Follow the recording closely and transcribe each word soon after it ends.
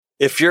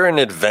If you're an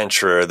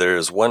adventurer,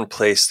 there's one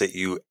place that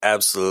you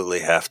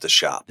absolutely have to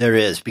shop. There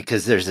is,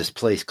 because there's this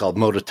place called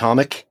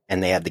Mototomic,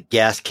 and they have the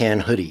gas can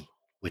hoodie,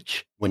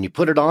 which when you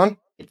put it on,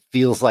 it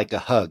feels like a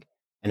hug.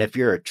 And if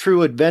you're a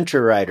true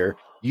adventure rider,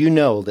 you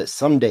know that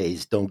some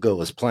days don't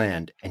go as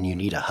planned and you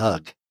need a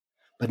hug.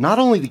 But not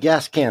only the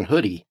gas can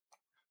hoodie,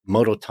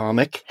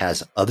 Mototomic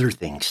has other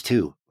things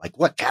too. Like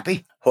what,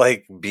 Cappy?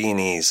 Like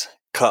beanies,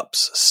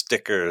 cups,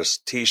 stickers,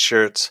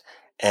 t-shirts,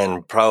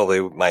 and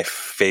probably my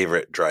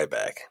favorite dry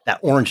bag. That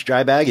orange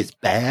dry bag is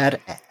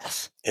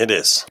badass. It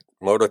is.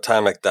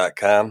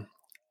 Mototomic.com.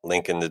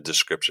 Link in the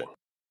description.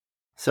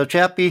 So,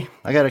 Chappie,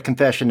 I got a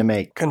confession to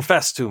make.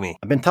 Confess to me.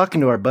 I've been talking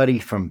to our buddy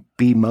from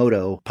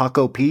B-Moto,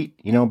 Paco Pete.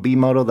 You know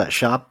B-Moto, that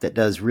shop that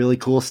does really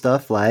cool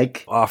stuff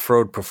like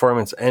off-road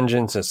performance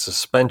engines and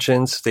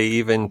suspensions. They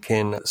even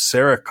can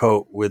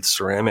Cerakote with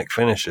ceramic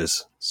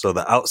finishes, so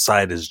the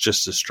outside is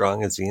just as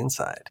strong as the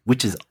inside.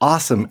 Which is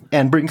awesome,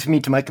 and brings me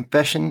to my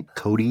confession,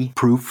 Cody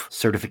Proof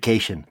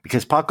certification.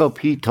 Because Paco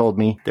Pete told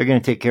me they're going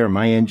to take care of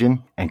my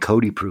engine and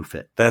Cody Proof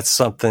it. That's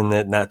something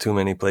that not too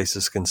many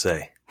places can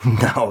say.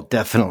 No,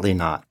 definitely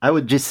not. I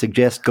would just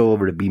suggest go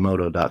over to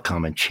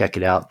bmoto.com and check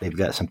it out. They've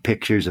got some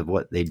pictures of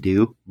what they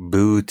do.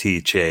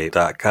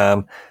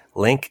 Bootiche.com.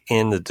 Link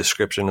in the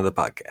description of the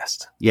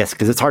podcast. Yes,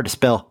 because it's hard to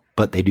spell,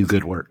 but they do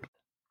good work.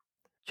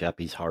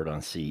 Chappie's hard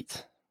on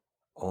seats.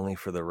 Only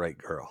for the right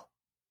girl.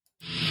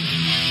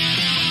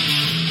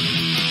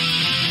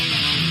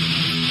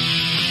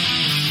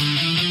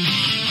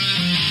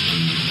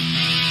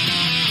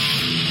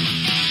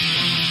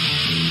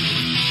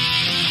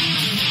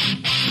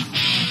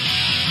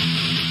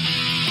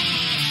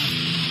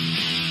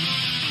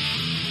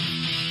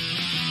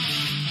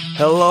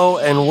 Hello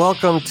and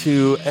welcome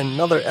to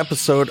another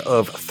episode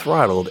of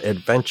Throttled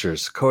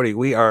Adventures. Cody,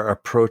 we are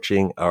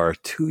approaching our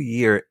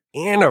 2-year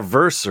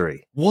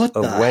anniversary. What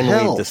of the when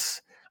hell?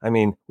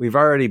 We've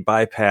already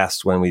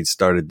bypassed when we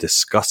started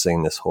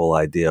discussing this whole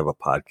idea of a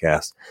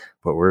podcast,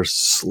 but we're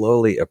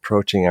slowly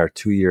approaching our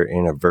 2-year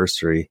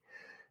anniversary.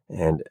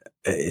 And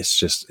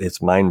it's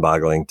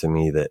mind-boggling to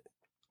me that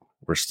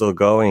we're still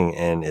going.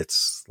 And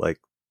it's like,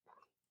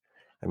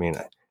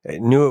 I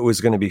knew it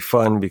was going to be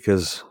fun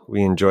because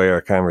we enjoy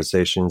our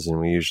conversations and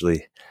we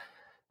usually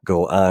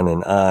go on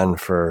and on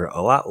for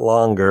a lot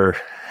longer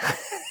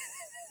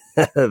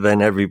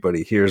than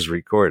everybody hears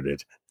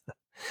recorded.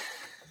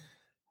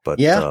 But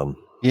yeah,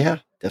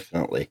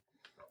 definitely.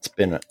 It's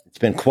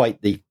been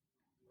quite the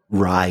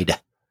ride,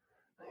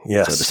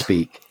 yes, so to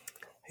speak.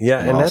 Yeah,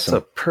 and awesome. That's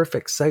a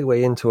perfect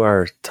segue into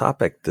our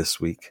topic this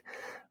week.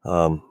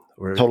 We're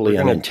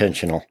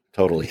unintentional.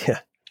 Totally. Yeah,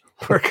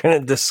 we're going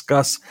to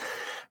discuss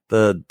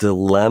the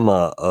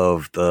dilemma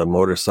of the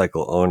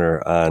motorcycle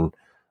owner on,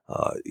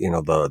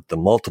 the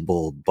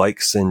multiple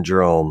bike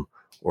syndrome,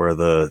 or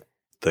the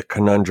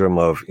conundrum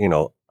of,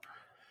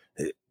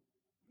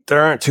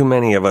 there aren't too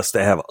many of us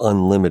that have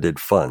unlimited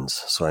funds.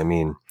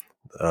 So,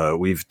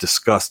 we've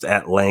discussed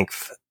at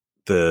length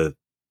the,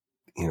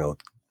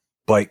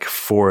 bike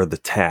for the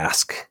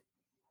task,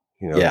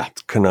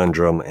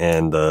 conundrum,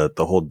 and the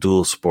whole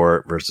dual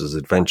sport versus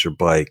adventure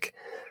bike.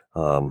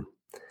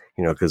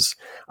 Because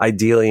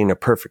ideally in a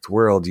perfect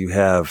world, you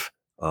have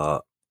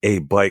a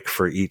bike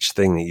for each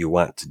thing that you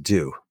want to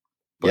do.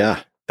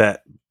 But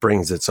that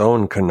brings its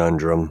own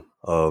conundrum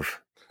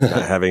of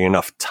not having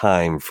enough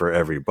time for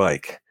every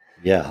bike.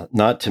 Yeah,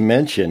 not to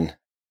mention,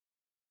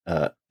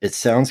 it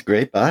sounds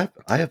great, but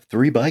I have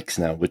 3 bikes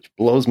now, which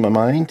blows my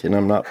mind, and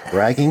I'm not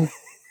bragging.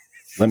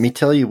 Let me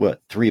tell you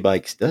what 3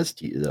 bikes does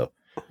to you, though.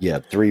 You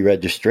have 3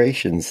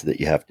 registrations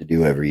that you have to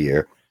do every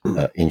year.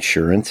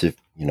 Insurance, if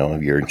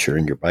you're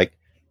insuring your bike.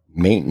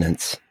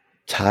 Maintenance,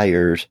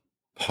 tires,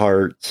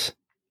 parts.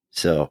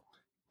 So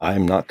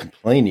I'm not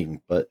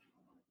complaining, but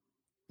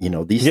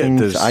these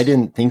things I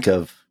didn't think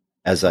of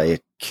as I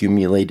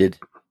accumulated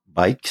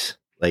bikes.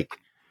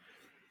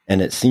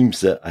 And it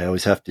seems that I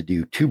always have to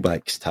do 2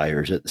 bikes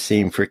tires at the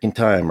same freaking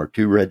time, or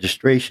 2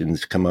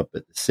 registrations come up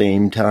at the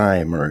same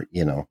time, or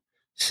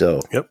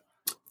so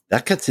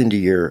that cuts into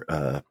your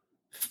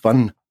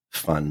fun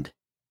fund.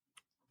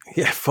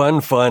 Yeah,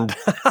 fun fund.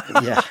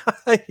 Yeah.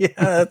 Yeah,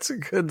 that's a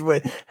good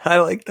way. I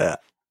like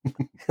that.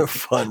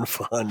 Fun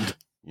fund.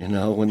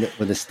 When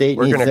the state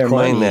We're needs going to their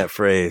coin money, that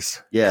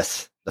phrase.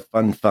 Yes, the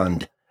fun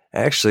fund.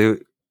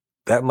 Actually,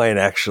 that might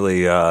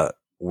actually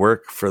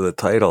work for the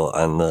title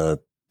on the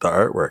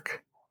artwork.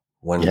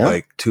 1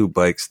 bike, 2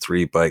 bikes,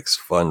 3 bikes,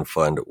 fun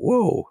fund.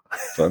 Whoa.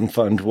 Fun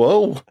fund.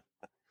 Whoa.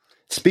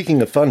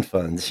 Speaking of fun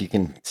funds, you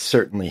can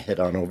certainly head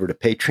on over to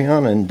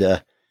Patreon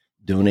and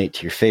donate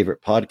to your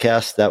favorite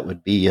podcast. That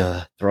would be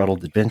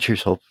Throttled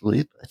Adventures,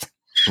 hopefully. But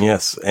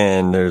yes,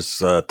 and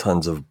there's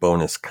tons of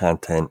bonus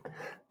content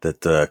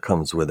that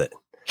comes with it.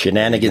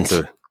 Shenanigans.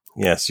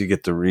 You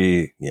get to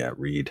read.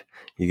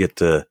 You get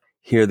to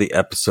hear the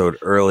episode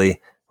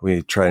early.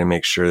 We try to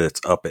make sure that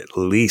it's up at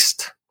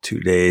least 2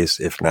 days,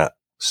 if not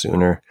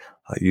sooner.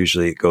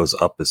 Usually it goes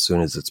up as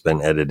soon as it's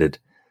been edited.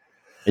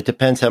 It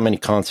depends how many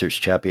concerts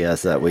Chappie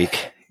has that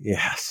week.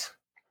 Yes.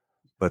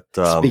 But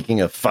speaking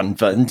of fun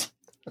fund.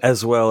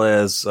 as well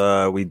as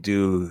we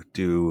do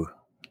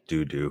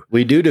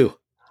We do.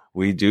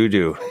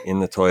 in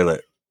the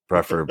toilet,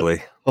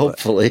 preferably.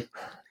 Hopefully.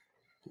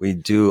 We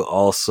do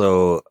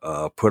also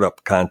put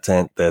up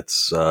content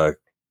that's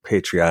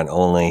Patreon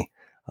only,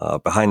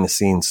 behind the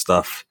scenes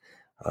stuff.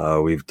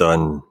 We've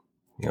done,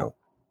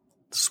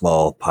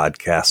 small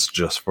podcasts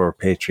just for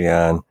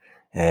Patreon,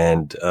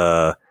 and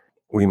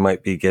we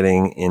might be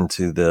getting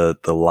into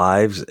the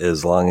lives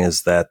as long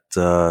as that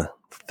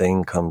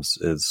thing comes,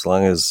 as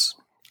long as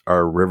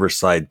our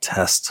Riverside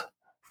test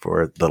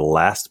for the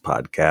last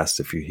podcast,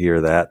 if you hear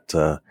that,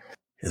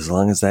 as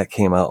long as that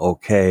came out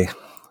okay,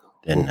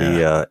 Then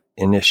we'll be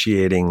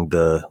initiating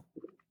the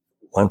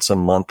once a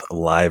month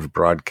live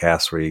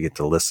broadcast where you get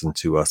to listen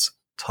to us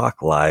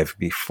talk live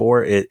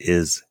before it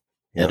is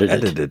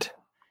edited.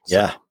 So,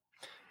 yeah.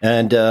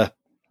 And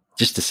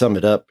just to sum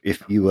it up,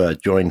 if you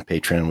join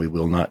Patreon, we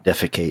will not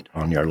defecate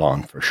on your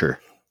lawn for sure.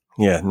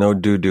 yeah, no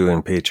doo-doo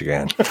in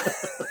Patreon.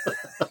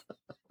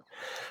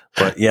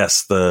 But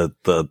yes, the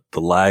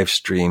live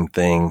stream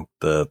thing,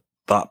 the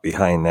thought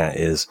behind that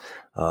is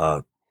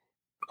our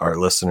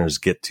listeners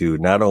get to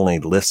not only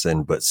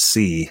listen but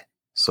see.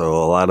 So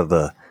a lot of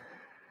the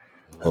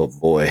Oh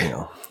boy,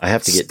 I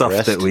have to get stuff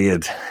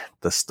dressed.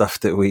 the stuff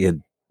that we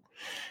had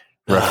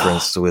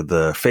referenced with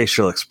the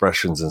facial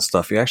expressions and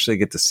stuff, you actually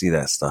get to see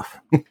that stuff,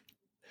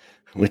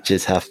 which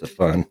is half the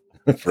fun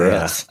for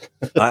us.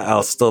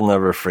 I'll still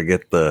never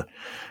forget the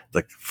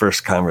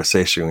first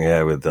conversation we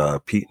had with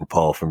Pete and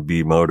Paul from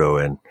B Moto,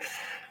 and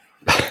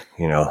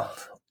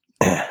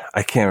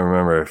I can't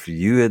remember if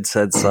you had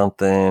said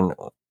something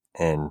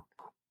and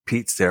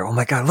Pete's there. Oh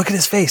my God, look at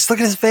his face. Look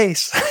at his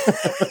face.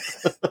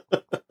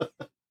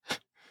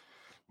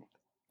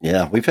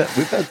 Yeah, we've had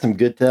some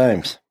good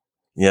times.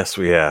 Yes,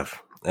 we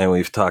have. And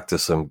we've talked to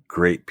some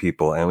great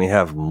people, and we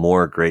have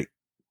more great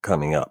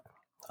coming up.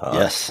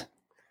 Yes,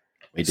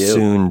 we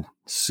do.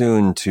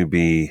 Soon to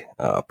be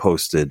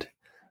posted.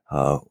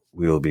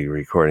 We will be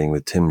recording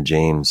with Tim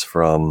James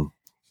from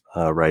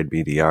Ride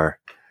BDR.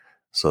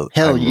 So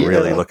I'm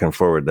really looking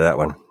forward to that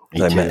one.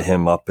 I met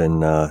him up in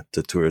the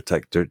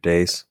TourTech Dirt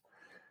Days.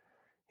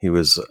 He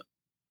was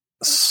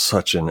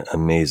such an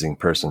amazing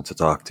person to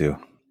talk to.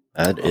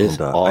 That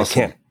is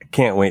awesome. I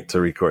can't wait to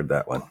record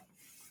that one.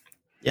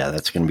 Yeah,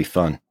 that's going to be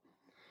fun.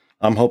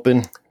 I'm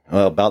hoping,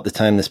 about the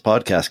time this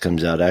podcast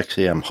comes out,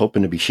 actually, I'm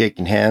hoping to be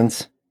shaking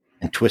hands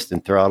and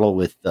twisting throttle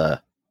with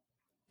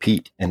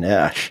Pete and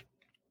Ash.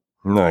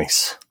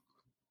 Nice.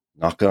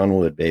 Knock on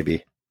wood,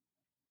 baby.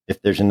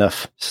 If there's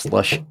enough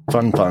slush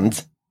fun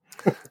funds.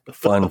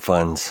 Fun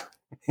funds.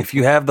 If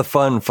you have the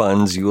fun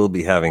funds, you will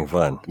be having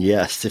fun.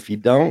 Yes. If you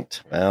don't,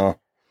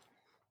 well.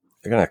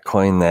 They're going to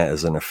coin that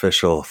as an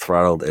official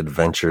Throttled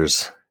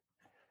Adventures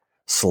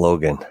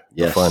slogan.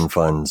 Yes. The fun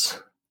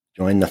funds.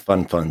 Join the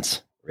fun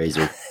funds,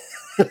 Razor.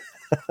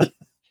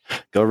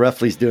 Go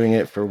Roughly's doing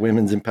it for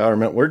women's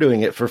empowerment. We're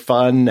doing it for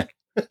fun.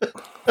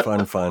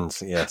 Fun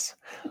funds, yes.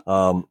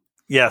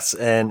 Yes,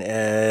 and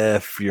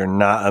if you're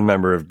not a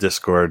member of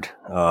Discord,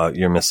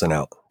 you're missing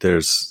out.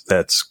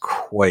 That's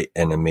quite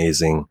an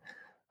amazing,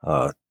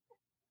 I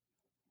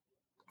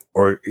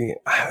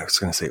was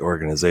going to say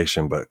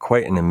organization, but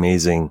quite an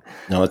amazing.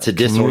 No, it's a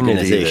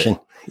disorganization.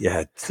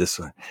 It's this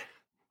one.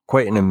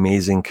 Quite an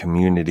amazing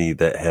community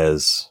that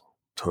has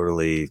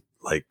totally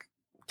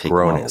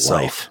grown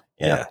itself. Life.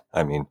 Yeah.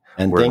 I mean,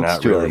 and thanks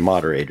to our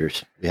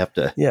moderators, we have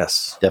to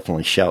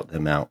definitely shout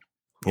them out.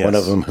 Yes. One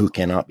of them who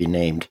cannot be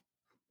named.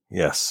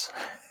 Yes.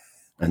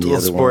 And the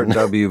other one,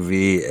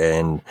 WV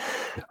and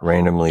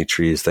Randomly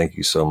Trees, thank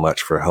you so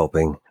much for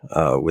helping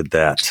with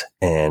that.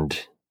 And,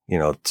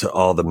 to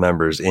all the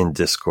members in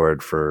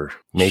Discord for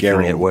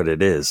making it what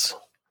it is.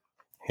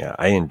 Yeah,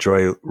 I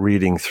enjoy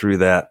reading through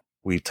that.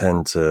 We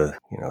tend to,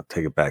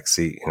 take a back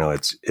seat.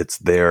 It's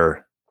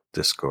their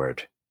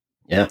Discord.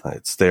 Yeah.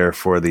 It's there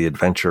for the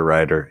adventure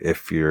rider.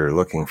 If you're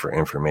looking for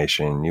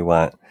information, you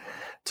want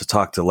to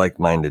talk to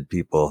like-minded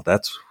people,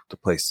 that's the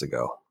place to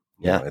go.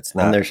 Yeah. It's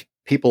not. And there's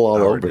people all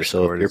over. Discord,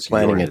 so if you're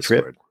planning a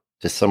trip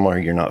to somewhere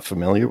you're not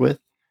familiar with,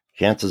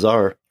 chances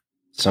are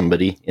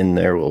somebody in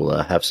there will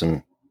have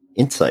some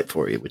insight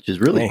for you, which is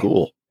really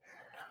cool.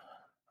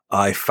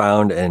 I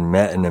found and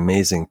met an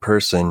amazing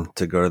person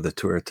to go to the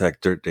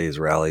TourTech Dirt Days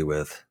rally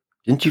with.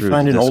 Didn't you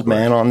find an old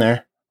man on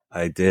there?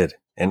 I did.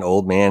 An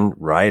old man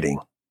riding.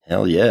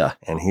 Hell yeah.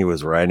 And he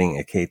was riding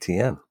a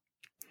KTM.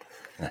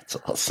 That's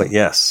awesome. But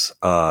yes,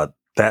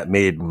 that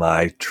made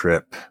my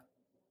trip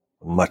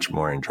much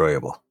more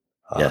enjoyable.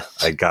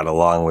 Yes. I got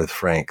along with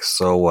Frank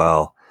so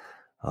well.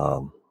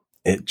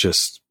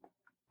 It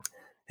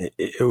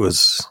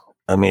was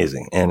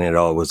amazing. And it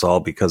was all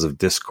because of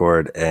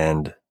Discord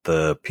and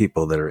the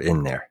people that are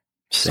in there.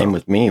 Same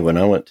with me. When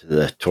I went to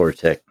the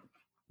TourTech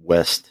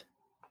West,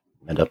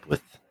 met up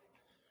with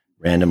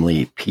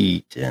randomly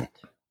Pete and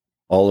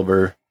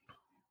Oliver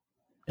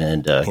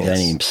and a guy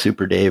named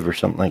Super Dave or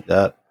something like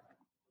that.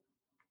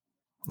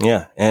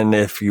 Yeah. And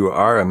if you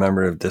are a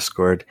member of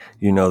Discord,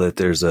 you know that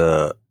there's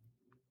a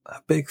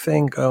big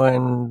thing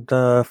going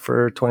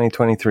for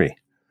 2023.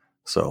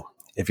 So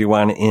if you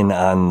want in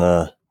on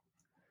the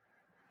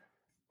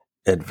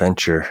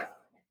adventure,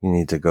 you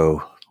need to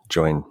go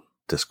join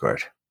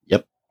Discord.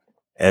 Yep.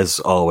 As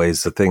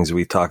always, the things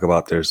we talk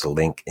about, there's a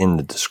link in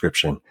the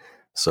description.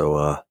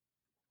 So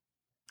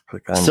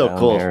click on So down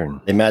cool. there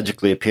and They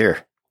magically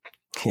appear.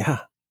 yeah.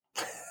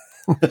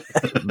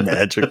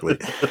 Magically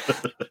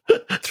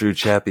through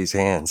Chappie's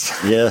hands.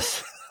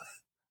 Yes.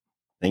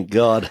 Thank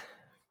God.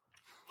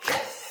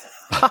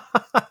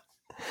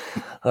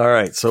 All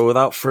right. So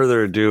without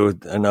further ado,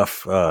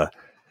 enough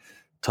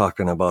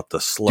talking about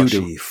the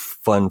slushy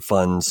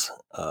funds.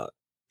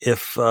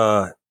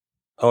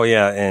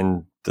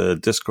 And the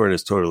Discord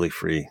is totally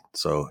free.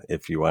 So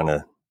if you want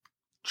to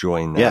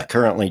join that. Yeah,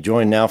 currently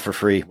join now for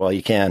free while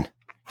you can.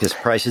 Because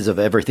prices of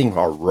everything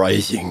are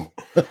rising.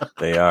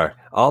 They are.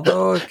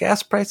 Although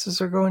gas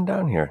prices are going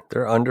down here.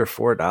 They're under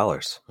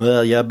 $4.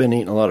 Well, yeah, I've been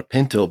eating a lot of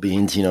pinto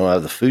beans, out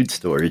of the food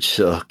storage.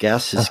 So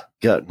gas has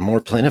got more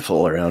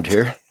plentiful around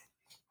here.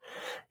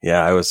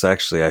 Yeah,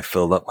 I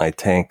filled up my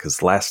tank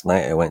because last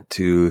night I went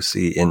to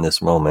see In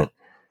This Moment.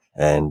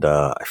 And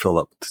I filled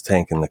up the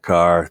tank in the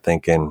car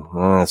thinking,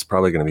 it's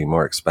probably going to be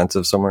more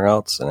expensive somewhere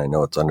else. And I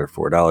know it's under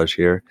 $4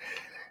 here.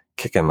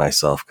 Kicking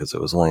myself because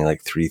it was only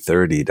like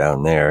 $3.30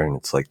 down there and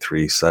it's like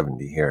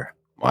 $3.70 here.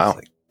 Wow.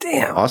 Like,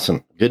 damn.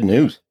 Awesome. Good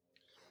news.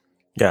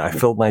 Yeah, I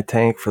filled my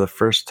tank for the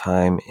first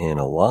time in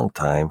a long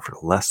time for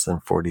less than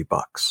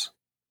 $40.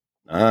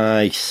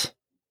 Nice.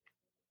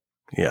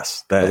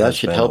 Yes. That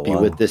should help you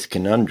with this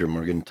conundrum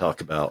we're going to talk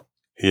about.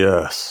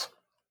 Yes.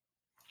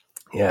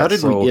 Yeah. How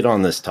did we get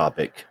on this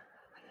topic?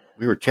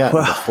 We were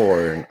chatting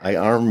before and I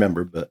don't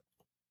remember, but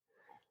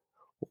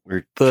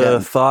we're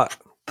the thought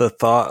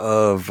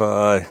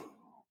of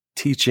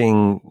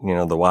teaching,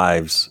 the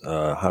wives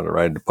how to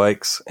ride the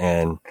bikes,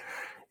 and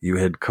you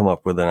had come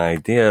up with an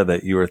idea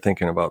that you were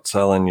thinking about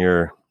selling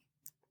your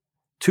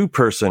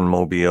 2-person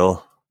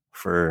mobile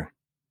for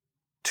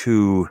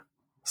 2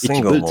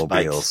 single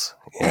mobiles.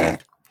 Bikes. Yeah.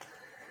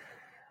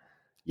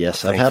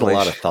 Yes, I've had a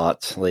lot of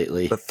thoughts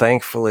lately. But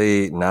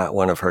thankfully, not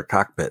one of her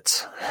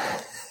cockpits.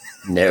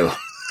 No.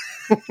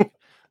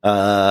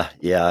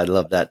 Yeah, I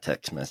love that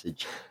text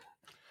message.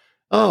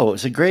 Oh,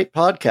 it's a great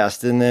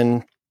podcast. And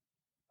then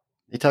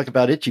they talk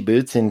about Itchy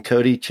Boots and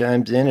Cody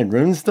chimes in and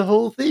ruins the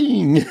whole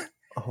thing.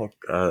 Oh,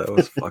 God, that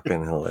was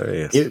fucking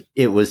hilarious.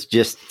 It was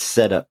just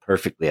set up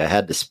perfectly. I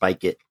had to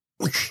spike it.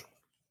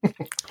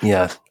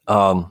 Yeah.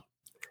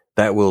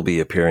 That will be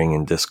appearing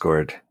in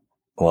Discord.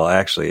 Well,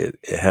 actually,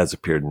 it has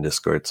appeared in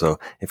Discord. So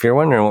if you're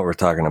wondering what we're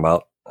talking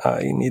about,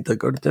 you need to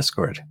go to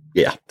Discord.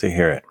 Yeah. To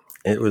hear it.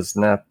 It was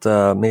not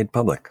made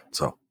public.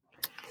 So.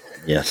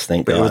 Yes,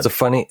 thank God. It was a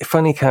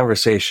funny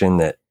conversation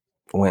that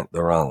went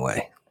the wrong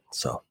way.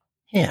 So.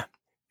 Yeah.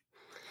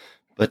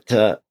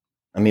 But,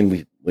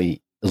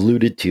 we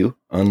alluded to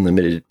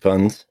unlimited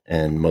funds,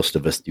 and most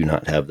of us do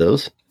not have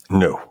those.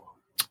 No.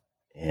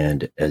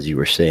 And as you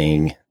were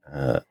saying,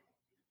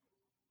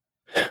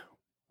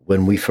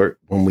 when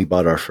we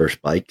bought our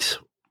first bikes,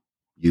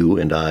 you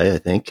and I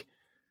think,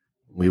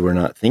 we were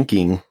not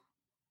thinking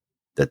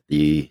that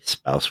the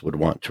spouse would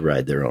want to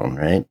ride their own,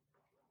 right?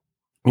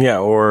 Yeah,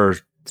 or,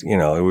 we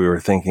were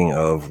thinking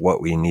of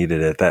what we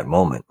needed at that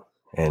moment.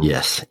 And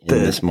yes, in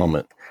this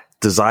moment.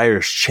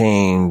 Desires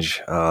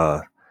change,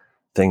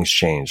 things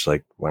change.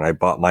 Like when I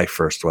bought my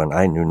first one,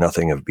 I knew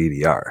nothing of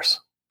BDRs.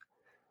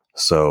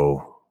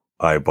 So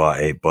I bought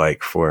a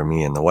bike for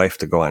me and the wife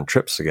to go on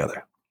trips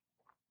together.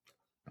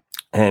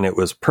 And it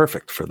was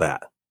perfect for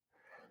that.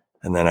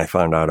 And then I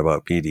found out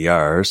about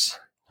BDRs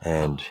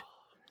and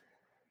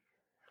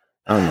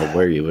I don't know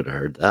where you would have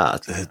heard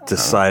that.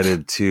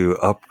 Decided to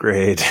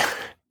upgrade.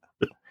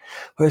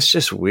 Well, it's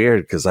just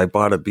weird because I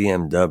bought a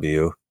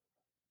BMW.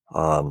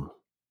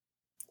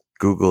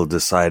 Google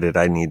decided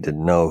I need to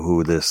know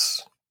who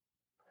this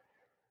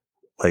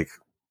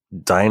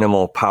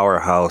dynamo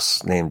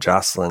powerhouse named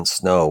Jocelyn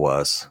Snow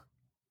was.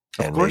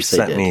 And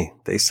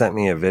they sent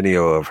me a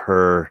video of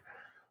her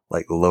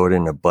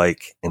loading a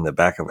bike in the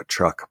back of a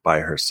truck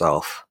by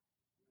herself.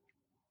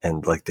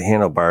 And the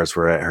handlebars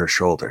were at her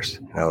shoulders.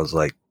 And I was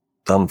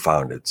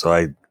dumbfounded. So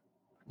I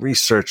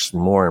researched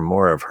more and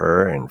more of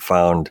her and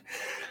found,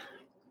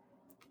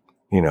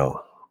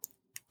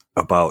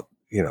 about,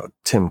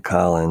 Tim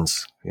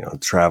Collins,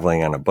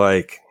 traveling on a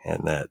bike,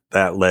 and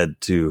that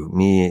led to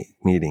me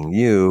meeting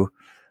you.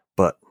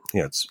 But,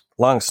 it's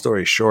long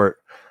story short.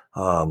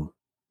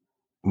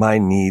 My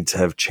needs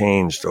have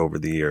changed over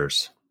the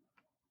years.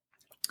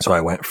 So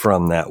I went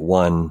from that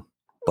one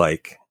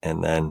bike,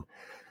 and then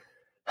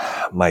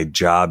my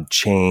job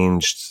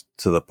changed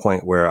to the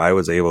point where I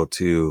was able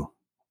to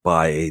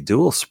buy a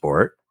dual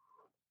sport.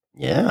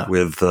 Yeah.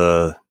 With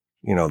the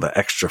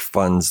extra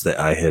funds that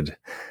I had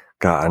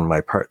got on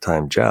my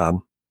part-time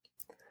job.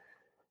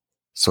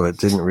 So I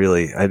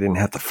didn't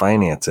have to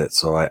finance it.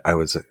 So I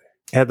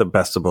had the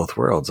best of both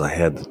worlds. I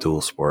had the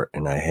dual sport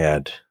and I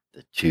had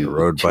the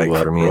road bike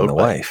for me and the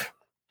wife.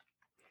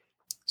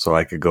 So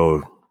I could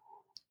go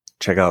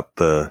check out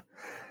the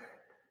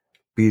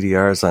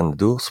BDRs on the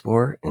dual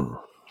sport and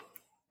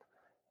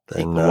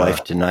then take the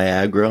wife to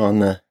Niagara on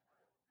the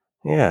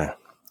Yeah.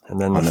 And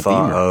then the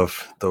thought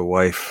of the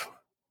wife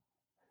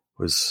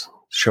was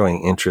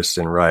showing interest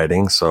in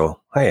riding.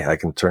 So, hey, I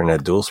can turn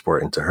that dual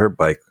sport into her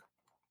bike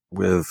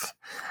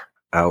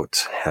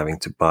without having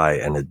to buy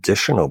an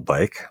additional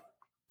bike.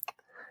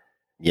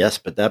 Yes,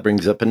 but that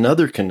brings up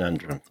another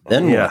conundrum.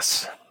 Then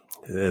yes.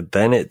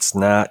 Then it's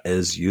not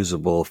as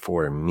usable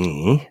for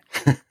me.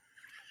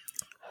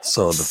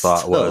 So the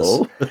thought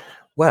was,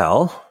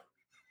 well,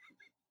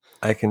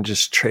 I can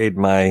just trade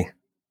my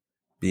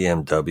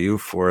BMW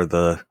for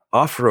the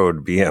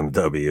off-road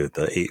BMW,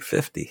 the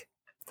 850.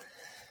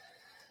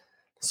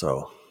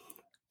 So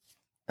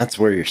that's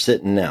where you're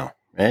sitting now,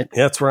 right?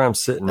 That's where I'm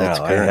sitting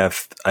now.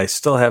 Current. I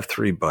still have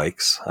 3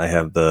 bikes. I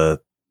have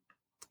the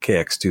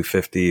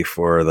KX250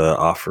 for the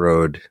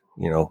off-road,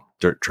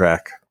 dirt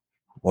track,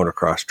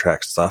 motocross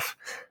track stuff.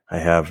 I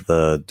have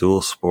the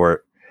dual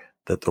sport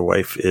that the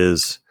wife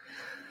is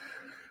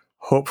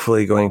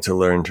hopefully going to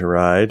learn to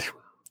ride,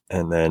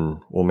 and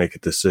then we'll make a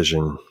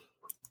decision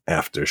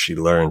after she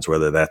learns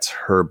whether that's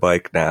her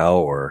bike now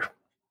or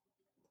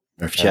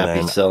if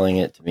Chappie's selling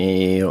it to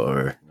me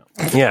or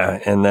yeah.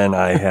 And then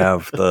I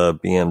have the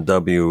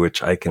BMW,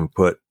 which I can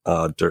put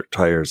dirt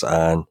tires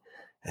on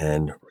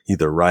and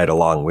either ride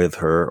along with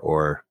her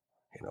or,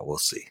 we'll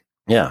see.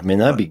 Yeah. I mean,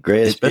 that'd be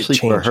great, especially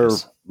for her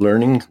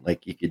learning.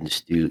 Like you can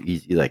just do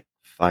easy, like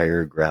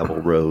fire, gravel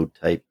road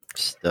type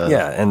stuff.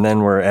 Yeah. And then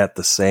we're at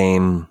the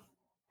same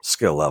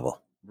skill level.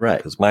 Right.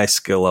 Because my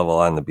skill level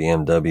on the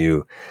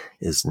BMW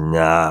is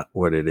not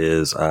what it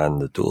is on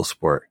the dual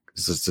sport.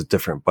 Because it's a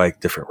different bike,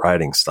 different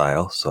riding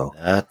style. So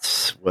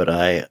that's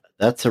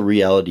a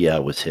reality I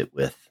was hit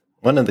with.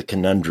 One of the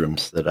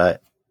conundrums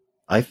that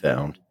I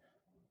found,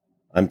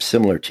 I'm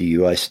similar to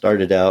you. I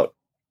started out,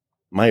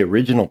 my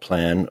original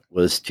plan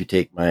was to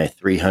take my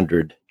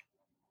 300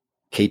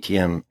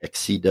 KTM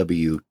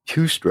XCW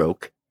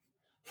 2-stroke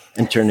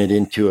and turn it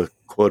into a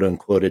quote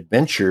unquote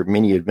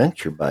mini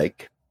adventure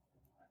bike,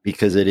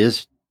 because it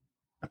is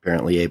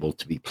apparently able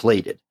to be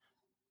plated.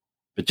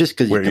 But just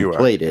because you can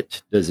plate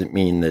it doesn't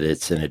mean that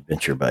it's an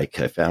adventure bike.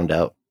 I found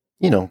out,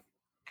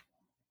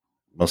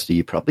 most of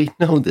you probably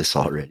know this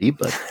already,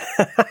 but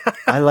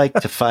I like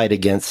to fight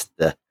against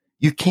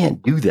you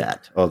can't do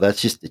that. Oh,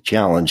 that's just a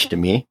challenge to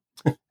me.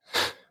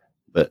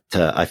 But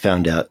I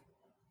found out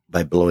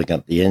by blowing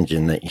up the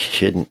engine that you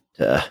shouldn't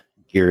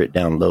gear it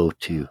down low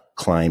to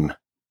climb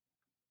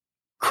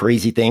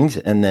crazy things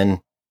and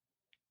then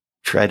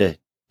try to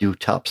do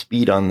top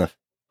speed on the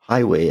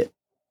highway at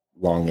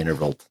long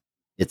intervals.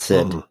 It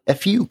said,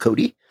 F you,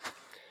 Cody.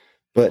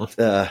 But,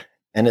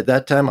 and at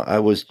that time I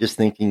was just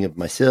thinking of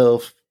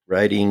myself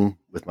riding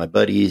with my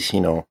buddies,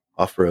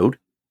 off-road.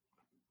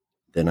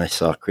 Then I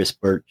saw Chris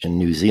Birch in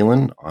New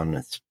Zealand on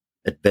his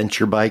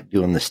adventure bike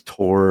doing this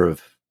tour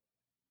of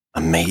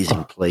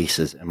amazing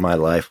places. And my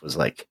life was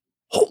like,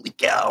 holy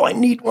cow, I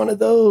need one of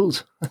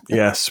those.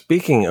 Yeah.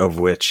 Speaking of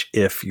which,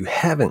 if you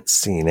haven't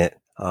seen it,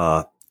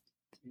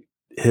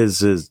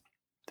 his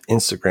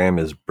Instagram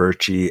is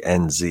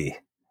BirchieNZ.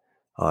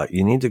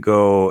 You need to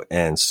go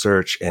and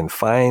search and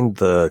find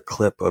the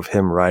clip of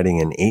him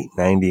riding an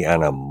 890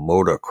 on a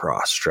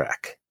motocross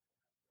track.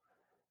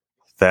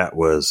 That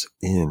was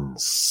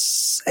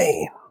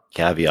insane.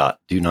 Caveat,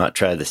 do not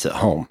try this at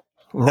home.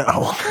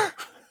 No.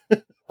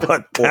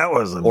 But that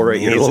was amazing. Or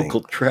at your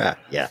local track.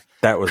 Yeah.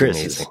 That was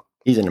amazing.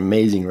 He's an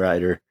amazing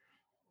rider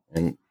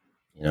and,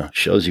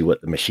 shows you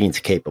what the machine's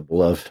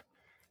capable of.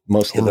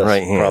 Most of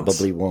us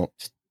probably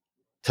won't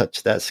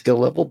touch that skill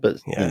level, but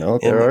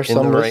there are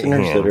some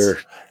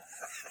listeners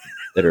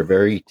that are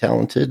very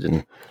talented,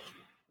 and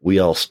we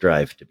all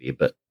strive to be.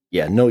 But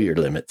yeah, know your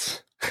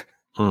limits.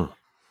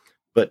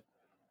 But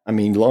I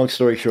mean, long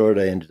story short,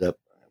 I ended up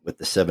with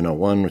the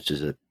 701, which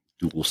is a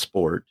dual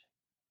sport.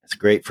 It's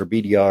great for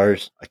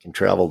BDRs. I can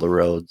travel the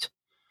roads.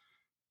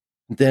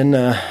 Then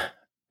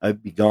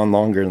I'd be gone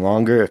longer and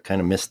longer. I kind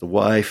of miss the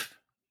wife.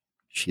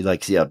 She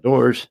likes the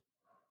outdoors.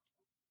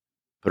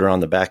 Put her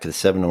on the back of the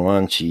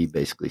 701. She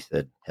basically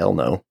said, hell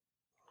no.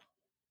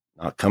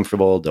 Not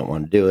comfortable. Don't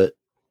want to do it.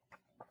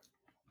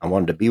 I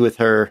wanted to be with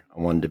her.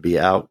 I wanted to be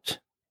out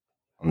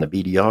on the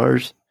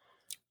BDRs.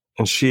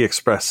 And she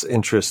expressed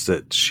interest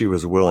that she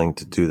was willing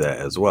to do that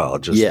as well.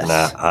 Just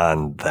not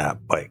on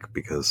that bike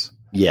because...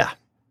 Yeah,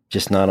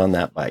 just not on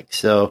that bike.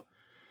 So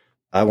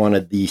I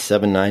wanted the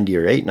 790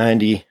 or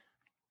 890.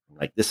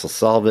 Like, this will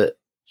solve it.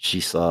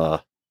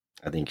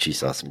 I think she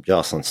saw some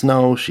Jocelyn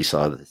Snow. She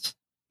saw this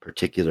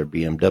particular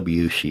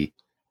BMW. She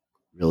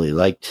really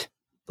liked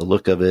the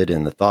look of it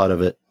and the thought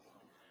of it.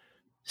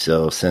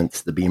 So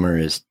since the Beamer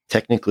is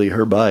technically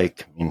her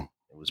bike, I mean,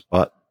 it was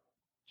bought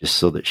just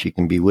so that she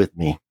can be with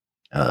me.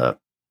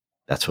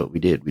 That's what we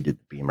did. We did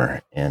the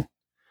Beamer. And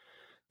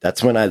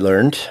that's when I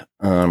learned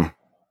that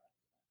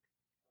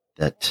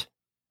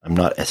I'm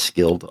not as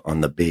skilled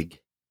on the big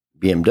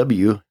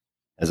BMW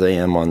as I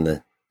am on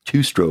the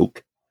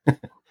 2-stroke.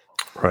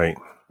 Right.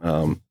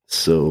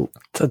 So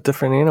it's a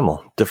different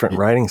animal, different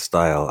riding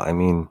style. I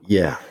mean,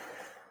 yeah.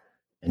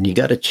 And you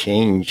got to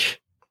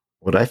change.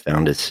 What I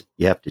found is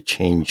you have to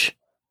change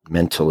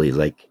mentally.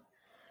 Like,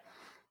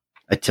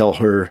 I tell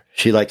her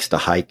she likes to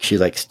hike. She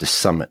likes to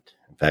summit.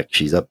 In fact,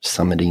 she's up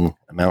summiting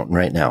a mountain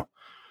right now.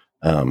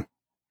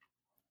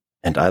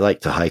 And I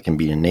like to hike and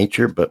be in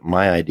nature, but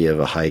my idea of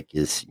a hike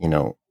is,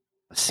 a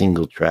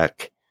single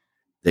track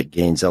that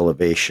gains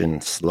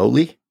elevation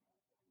slowly,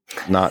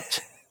 not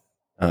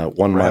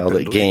 1 mile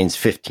that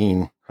gains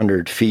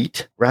 1,500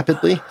 feet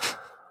rapidly.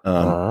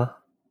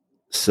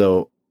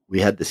 So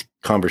we had this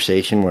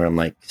conversation where I'm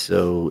like,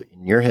 so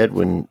in your head,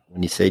 when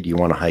you say, do you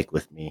want to hike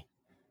with me?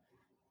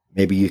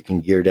 Maybe you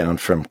can gear down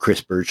from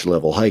Chris Birch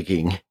level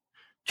hiking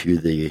to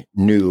the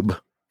noob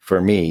for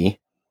me,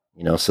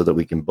 so that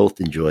we can both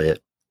enjoy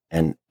it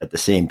and at the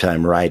same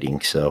time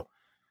riding. So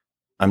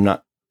I'm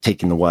not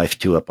taking the wife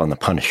too up on the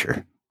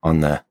Punisher on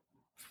the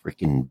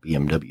freaking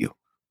BMW.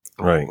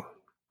 Right.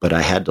 But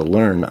I had to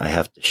learn, I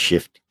have to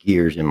shift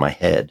gears in my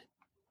head,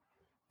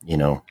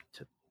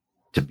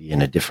 to be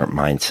in a different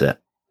mindset.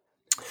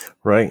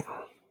 Right.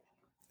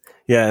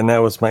 Yeah. And that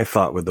was my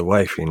thought with the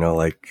wife,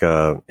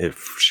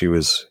 if she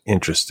was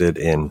interested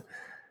in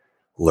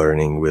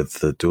learning with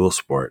the dual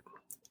sport,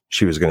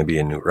 she was going to be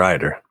a new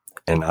rider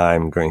and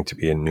I'm going to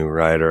be a new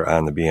rider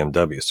on the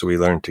BMW. So we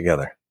learned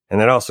together.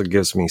 And it also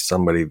gives me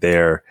somebody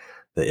there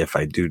that if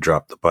I do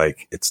drop the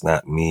bike, it's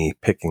not me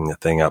picking the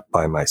thing up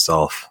by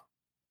myself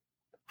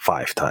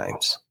 5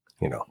 times,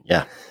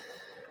 Yeah.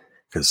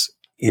 Because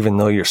even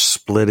though you're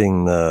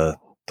splitting the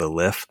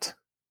lift,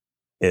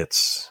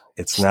 it's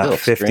not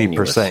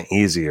 50%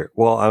 easier.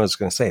 Well, I was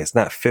going to say it's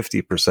not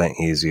 50%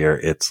 easier.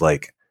 It's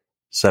like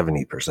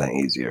 70%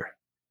 easier.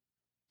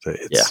 So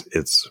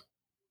it's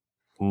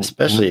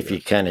especially if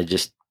you kind of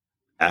just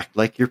act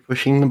like you're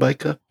pushing the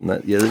bike up and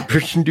let the other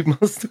person do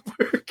most of the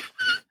work.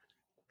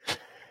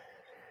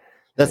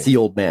 That's the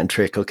old man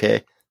trick.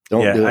 Okay.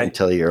 Don't do it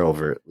until you're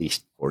over at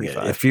least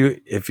 45. Yeah,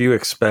 if you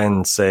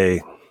expend,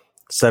 say,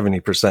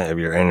 70% of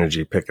your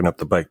energy picking up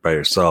the bike by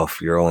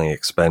yourself, you're only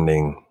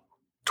expending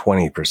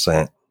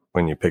 20%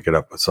 when you pick it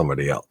up with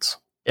somebody else.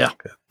 Yeah.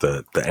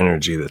 The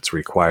energy that's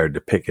required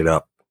to pick it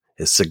up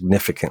is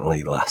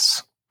significantly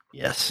less.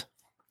 Yes.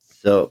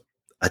 So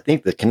I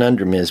think the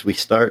conundrum is we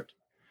start,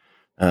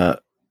 you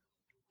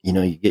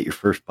get your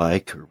first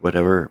bike or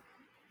whatever,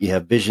 you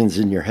have visions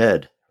in your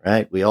head,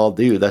 right? We all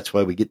do. That's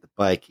why we get the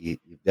bike. You've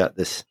got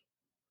this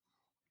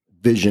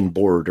vision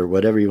board or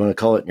whatever you want to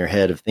call it in your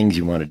head of things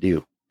you want to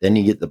do. Then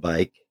you get the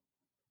bike.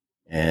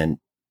 And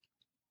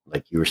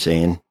like you were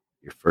saying,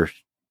 your first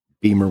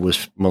Beamer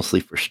was mostly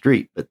for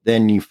street, but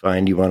then you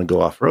find you want to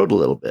go off road a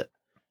little bit.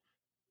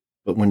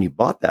 But when you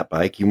bought that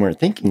bike, you weren't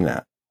thinking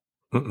that.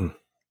 Mm-mm.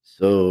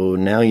 So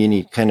now you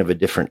need kind of a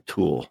different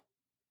tool,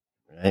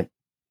 right?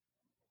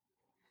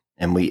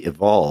 And we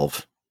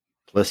evolve.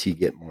 Plus you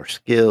get more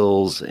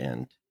skills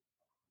and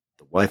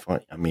the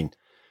Wi-Fi.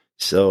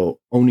 So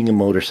owning a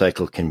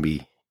motorcycle can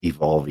be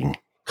evolving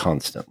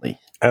constantly.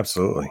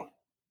 Absolutely.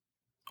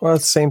 Well,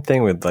 it's the same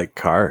thing with like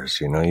cars.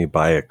 You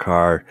buy a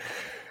car,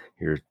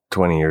 you're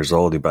 20 years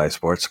old, you buy a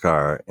sports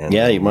car. And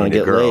yeah, you want to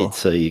get laid.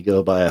 So you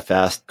go buy a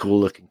fast, cool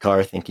looking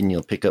car thinking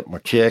you'll pick up more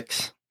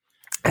chicks.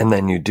 And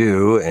then you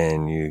do,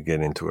 and you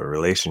get into a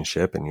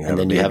relationship and you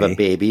have a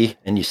baby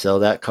and you sell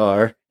that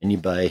car and you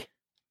buy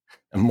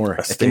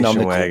a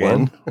station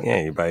wagon.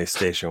 Yeah, you buy a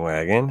station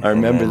wagon. I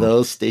remember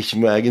those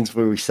station wagons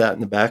where we sat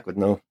in the back with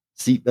no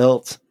seat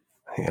belts.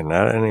 Yeah,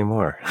 not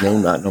anymore. No,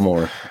 not no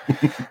more.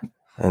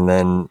 And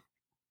then,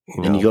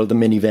 you go to the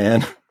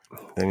minivan.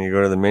 Then you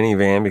go to the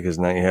minivan because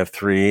now you have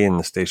 3 and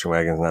the station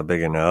wagon's not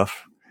big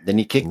enough. Then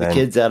you kick the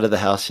kids out of the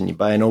house and you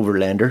buy an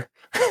Overlander.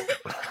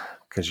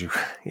 Because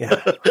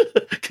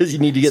you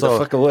need to get the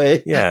fuck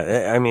away. Yeah,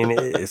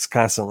 it's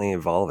constantly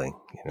evolving.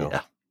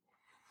 Yeah.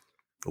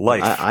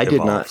 Life. I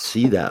did not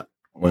see that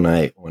when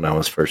I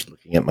was first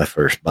looking at my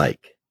first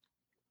bike.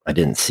 I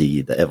didn't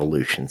see the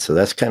evolution. So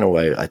that's kind of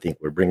why I think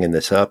we're bringing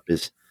this up,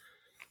 is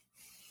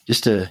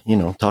just to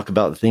talk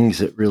about the things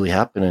that really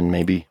happen and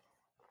maybe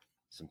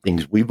some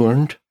things we've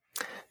learned.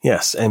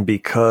 Yes, and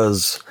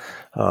because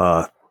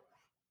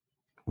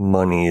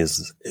money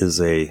is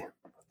a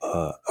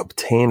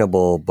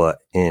obtainable, but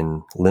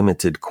in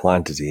limited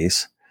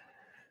quantities,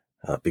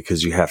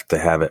 because you have to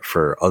have it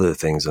for other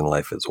things in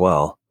life as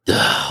well.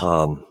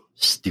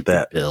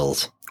 Stupid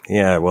bills.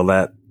 Yeah, well,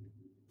 that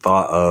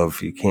thought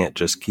of you can't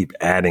just keep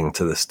adding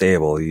to the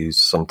stable. You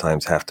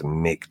sometimes have to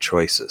make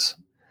choices.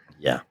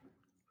 Yeah.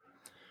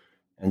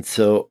 And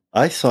so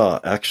I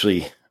saw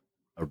actually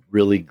a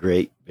really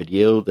great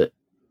video that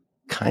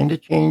kind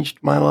of changed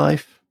my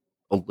life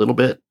a little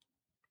bit.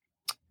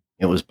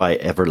 It was by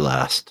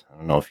Everlast. I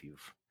don't know if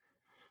you've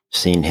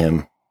seen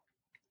him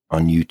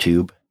on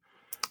YouTube.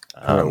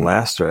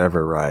 Last or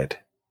Everride?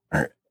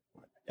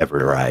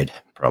 Everride,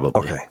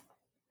 probably. Okay.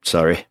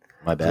 Sorry,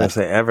 my bad. I was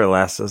going to say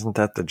Everlast, isn't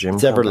that the gym?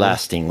 It's company?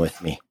 Everlasting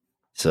with me.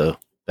 So,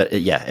 but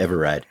yeah,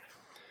 Everride.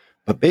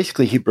 But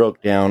basically he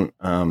broke down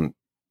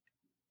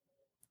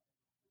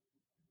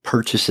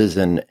purchases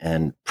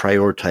and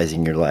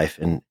prioritizing your life.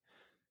 And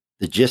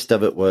the gist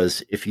of it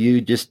was, if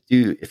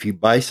you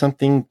buy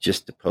something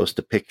just to post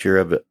a picture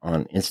of it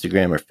on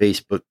Instagram or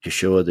Facebook to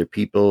show other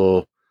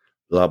people,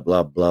 blah,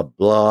 blah, blah,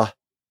 blah,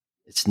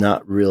 it's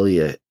not really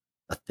a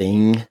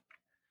thing.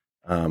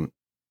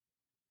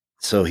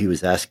 So he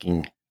was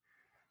asking,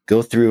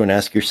 go through and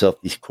ask yourself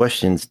these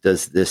questions.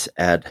 Does this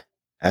add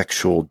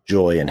actual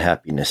joy and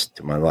happiness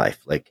to my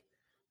life? Like,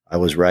 I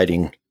was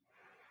riding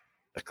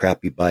a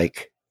crappy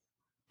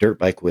dirt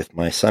bike with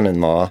my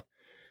son-in-law,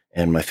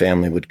 and my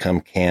family would come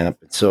camp.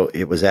 And so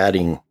it was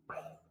adding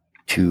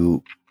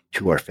to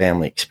our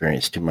family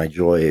experience, to my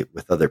joy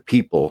with other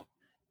people.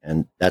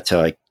 And that's how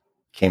I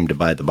came to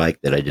buy the bike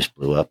that I just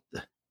blew up,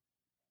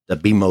 the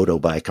B-Moto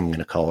bike, I'm going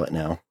to call it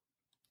now.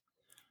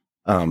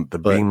 The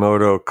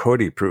B-Moto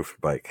Cody proof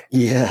bike.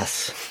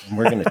 Yes.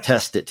 We're going to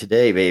test it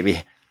today,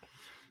 baby.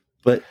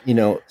 But,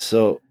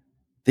 so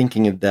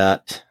thinking of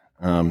that,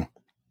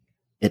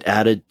 it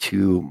added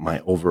to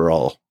my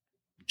overall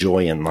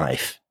joy in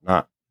life.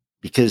 Not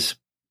because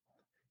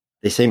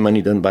they say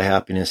money doesn't buy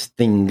happiness,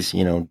 things,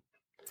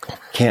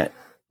 can't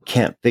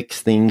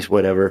fix things,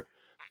 whatever.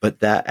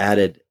 But that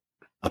added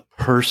a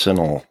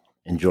personal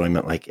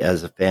enjoyment, like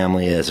as a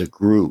family, as a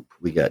group,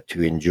 we got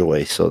to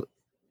enjoy. So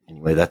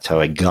anyway, that's how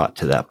I got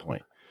to that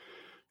point.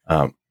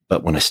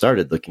 But when I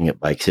started looking at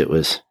bikes, it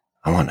was,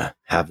 I want to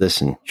have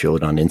this and show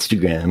it on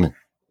Instagram and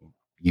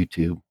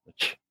YouTube,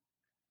 which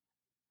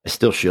I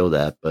still show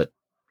that, but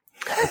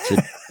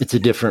it's a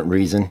different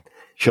reason.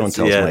 Show and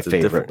tell is my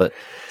favorite, but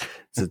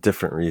it's a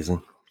different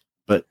reason.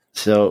 But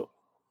so,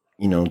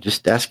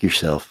 just ask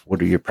yourself,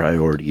 what are your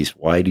priorities?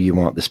 Why do you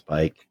want this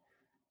bike?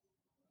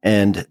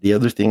 And the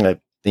other thing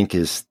I think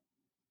is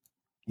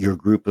your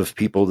group of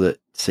people that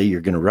say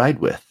you're going to ride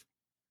with.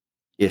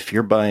 If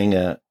you're buying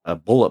a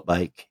bullet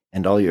bike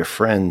and all your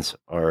friends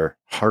are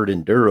hard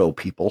enduro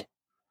people,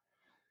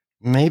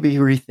 maybe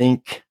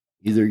rethink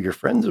either your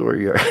friends or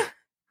your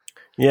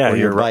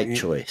your bike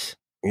choice.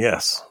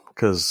 Yes,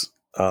 because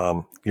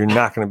you're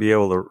not going to be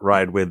able to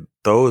ride with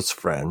those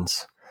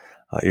friends.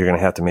 You're going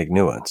to have to make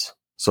new ones.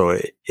 So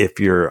if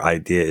your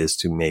idea is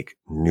to make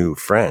new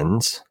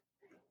friends,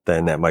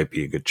 then that might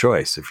be a good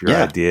choice. If your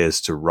idea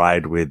is to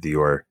ride with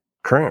your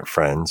current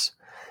friends,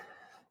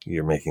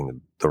 you're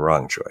making the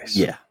wrong choice.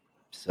 Yeah.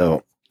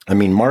 So,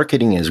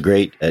 marketing is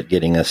great at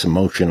getting us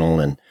emotional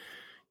and,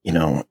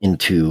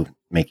 into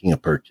making a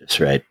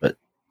purchase, right? But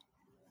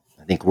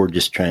I think we're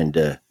just trying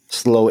to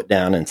slow it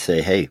down and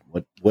say, hey,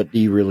 what do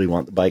you really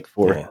want the bike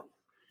for? Yeah.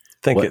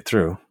 Think it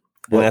through.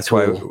 And that's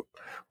why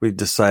we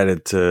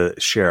decided to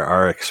share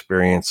our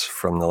experience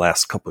from the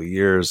last couple of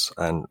years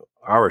on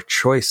our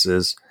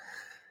choices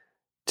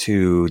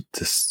to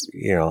just,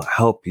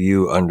 help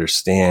you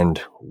understand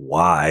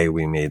why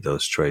we made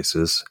those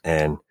choices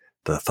and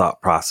the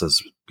thought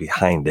process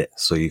behind it.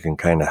 So you can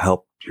kind of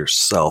help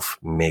yourself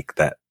make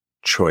that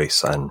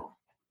choice on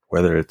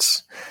whether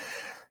it's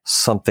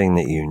something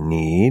that you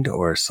need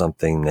or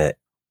something that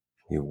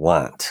you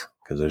want,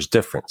 because there's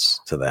difference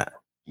to that.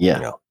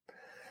 Yeah.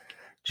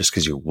 Just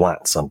because you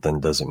want something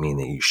doesn't mean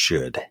that you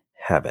should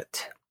have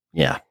it.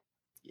 Yeah.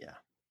 Yeah.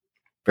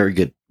 Very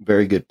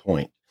good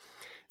point.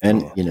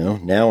 And,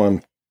 now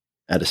I'm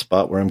at a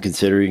spot where I'm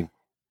considering,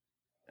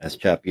 as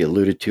Chappie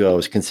alluded to, I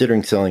was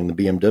considering selling the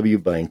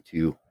BMW bike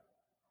to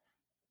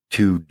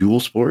Dual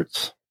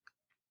Sports.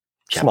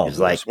 Chappie was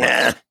like,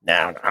 nah,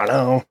 I don't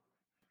know.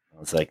 I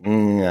was like,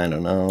 I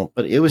don't know.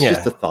 But it was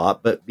just a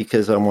thought. But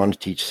because I want to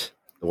teach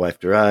the wife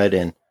to ride,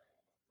 and,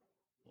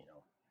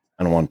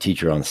 I don't want to teach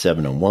her on the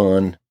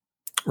 701.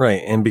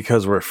 Right. And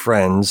because we're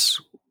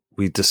friends,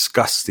 we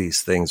discuss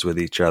these things with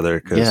each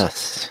other.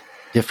 Yes.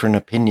 Different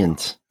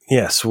opinions.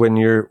 Yes, when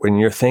you're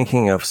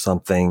thinking of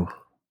something,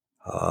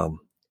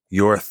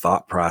 your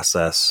thought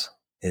process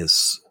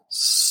is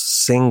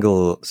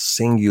singularly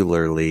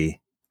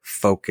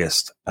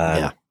focused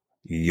on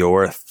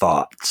your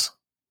thoughts.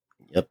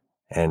 Yep.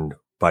 And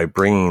by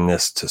bringing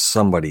this to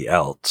somebody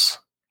else,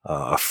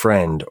 a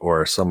friend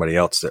or somebody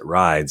else that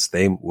rides,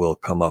 they will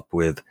come up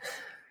with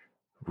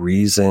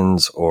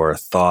reasons or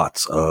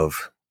thoughts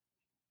of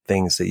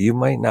things that you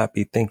might not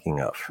be thinking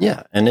of.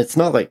 Yeah, and it's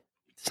not like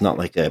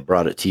I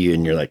brought it to you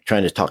and you're like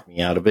trying to talk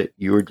me out of it.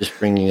 You were just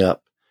bringing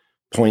up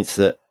points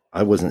that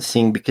I wasn't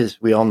seeing,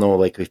 because we all know,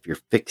 like, if you're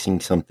fixing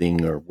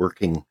something or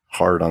working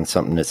hard on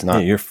something, it's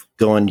not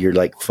you're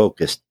like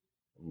focused.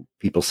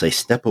 People say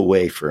step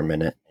away for a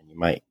minute and you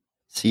might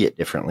see it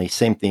differently.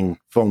 Same thing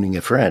phoning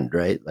a friend,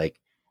 right? Like,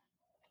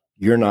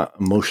 you're not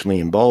emotionally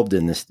involved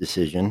in this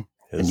decision.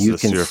 And you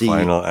can your see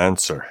final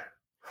answer.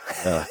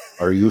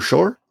 Are you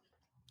sure?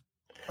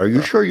 Are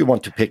you sure you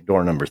want to pick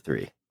door number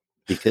 3?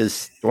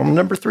 Because door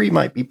number 3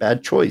 might be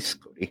bad choice,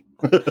 Cody.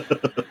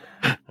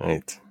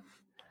 Right.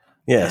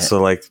 Yeah.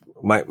 So, like,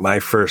 my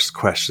first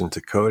question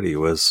to Cody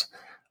was,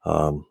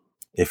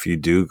 if you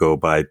do go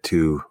buy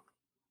 2,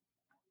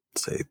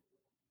 say,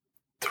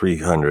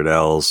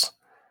 300Ls,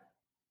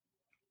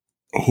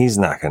 he's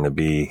not going to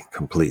be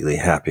completely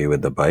happy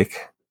with the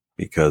bike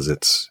because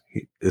it's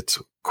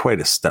quite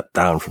a step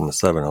down from the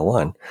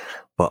 701.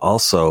 But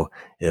also,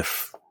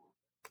 if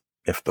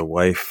the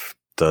wife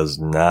does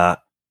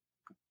not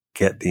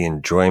get the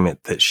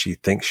enjoyment that she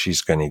thinks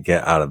she's going to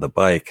get out of the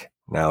bike,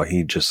 now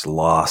he just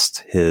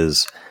lost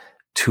his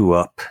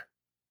 2-up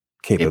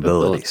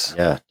capabilities.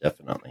 Yeah,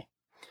 definitely.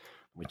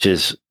 Which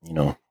is,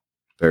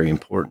 very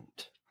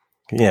important.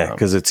 Yeah,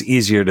 because it's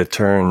easier to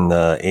turn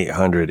the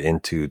 800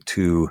 into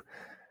two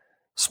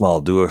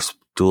small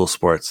dual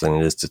sports than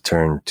it is to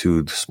turn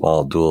two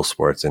small dual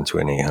sports into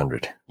an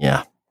 800.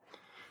 Yeah.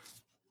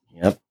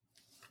 Yep.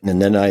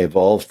 And then I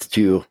evolved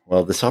to,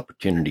 this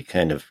opportunity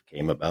kind of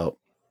came about.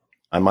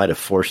 I might have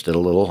forced it a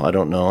little. I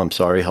don't know. I'm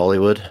sorry,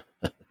 Hollywood.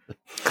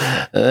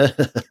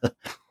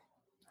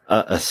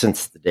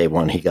 Since the day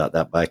one he got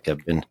that bike,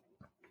 I've been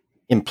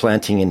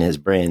implanting in his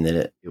brain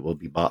that it will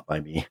be bought by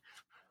me.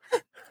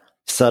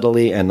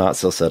 Subtly and not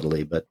so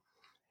subtly, but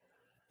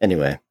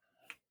anyway.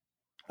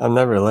 I'm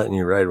never letting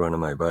you ride one of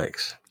my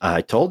bikes.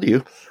 I told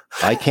you,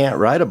 I can't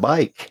ride a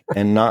bike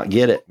and not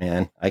get it,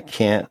 man. I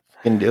can't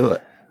fucking do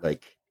it.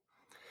 Like,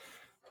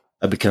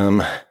 I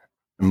become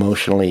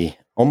emotionally,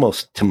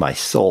 almost to my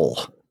soul,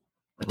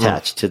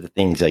 attached to the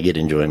things I get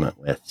enjoyment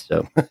with.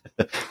 So,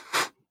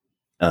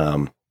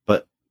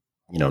 but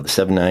the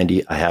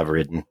 790 I have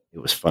ridden. It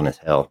was fun as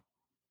hell.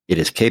 It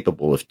is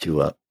capable of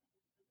 2-up.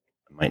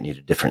 I might need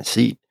a different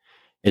seat.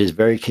 It is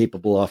very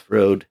capable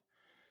off-road.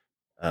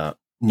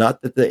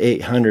 Not that the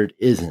 800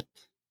 isn't.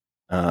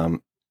 The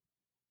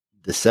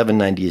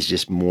 790 is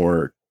just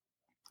more.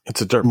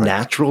 It's a dirt bike.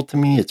 Natural to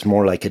me. It's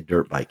more like a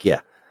dirt bike.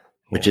 Yeah.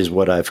 Which is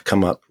what I've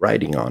come up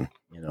riding on,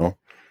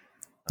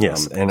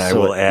 Yes. And I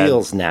so will add. It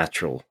feels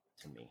natural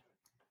to me.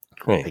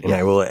 Right. And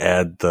I will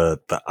add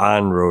the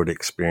on-road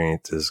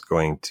experience is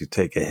going to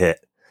take a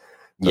hit.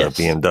 The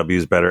BMW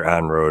is better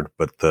on-road,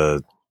 but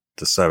the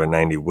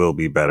 790 will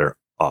be better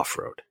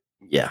off-road.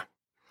 Yeah.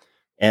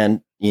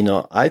 And,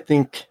 I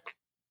think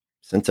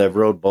since I've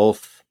rode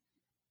both,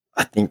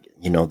 I think,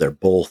 they're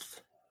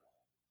both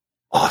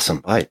awesome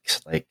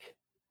bikes. Like,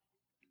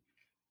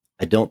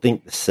 I don't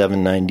think the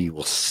 790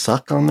 will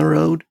suck on the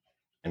road.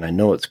 And I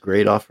know it's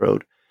great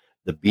off-road.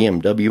 The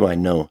BMW, I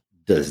know,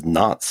 does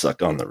not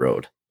suck on the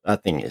road.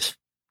 That thing is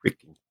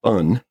freaking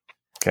fun.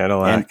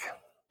 Cadillac.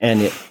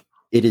 And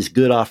it is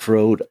good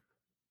off-road.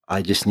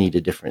 I just need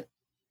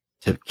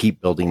to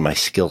keep building my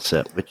skill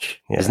set,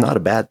 which is not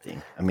a bad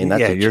thing. I mean,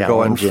 that's a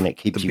challenge and it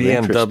keeps you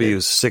interested. The BMW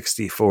is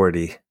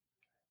 60-40.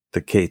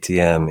 The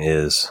KTM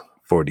is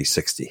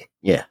 40-60.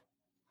 Yeah.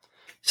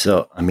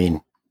 So, I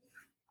mean,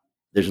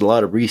 there's a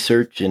lot of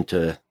research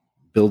into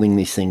building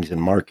these things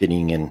and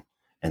marketing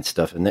and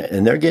stuff, and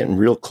they're getting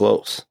real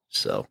close.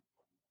 So,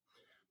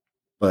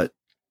 but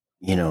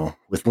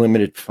with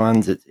limited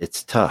funds,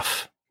 it's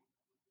tough.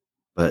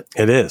 But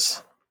it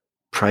is.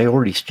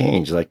 Priorities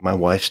change. Like my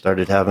wife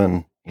started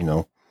having,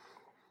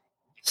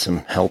 some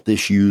health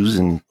issues,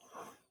 and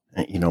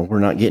we're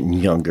not getting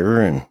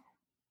younger, and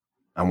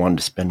I wanted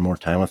to spend more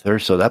time with her,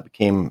 so that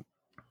became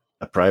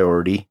a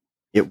priority.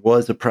 It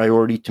was a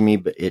priority to me,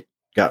 but it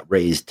got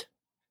raised.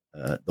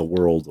 The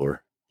world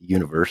or the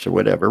universe or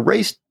whatever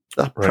raised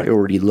the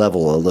priority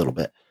level a little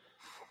bit.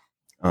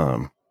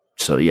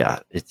 So yeah,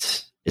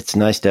 it's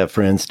nice to have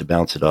friends to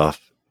bounce it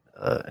off,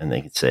 and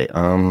they can say,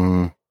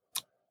 do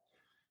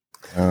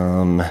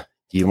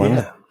you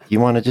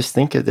want to just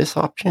think of this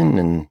option?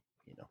 And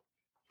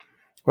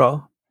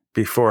well,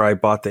 before I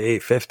bought the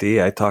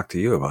 850, I talked to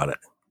you about it,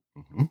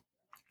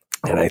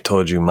 and I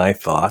told you my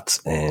thoughts,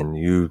 and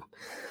you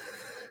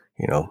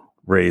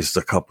raised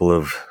a couple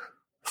of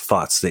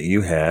thoughts that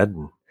you had.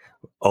 And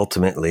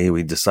ultimately,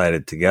 we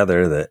decided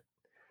together that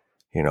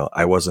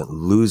I wasn't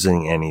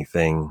losing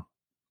anything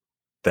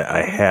that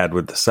I had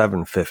with the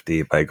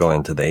 750 by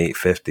going to the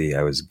 850.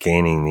 I was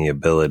gaining the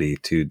ability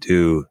to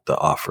do the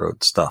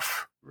off-road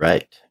stuff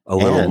a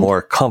little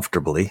more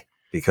comfortably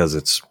because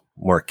it's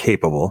more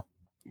capable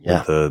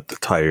with the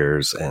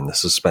tires and the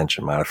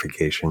suspension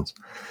modifications,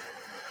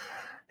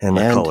 and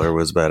the color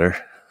was better.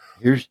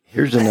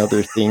 Here's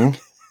another thing.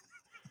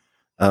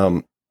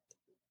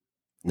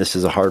 This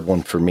is a hard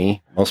one for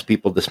me. Most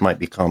people, this might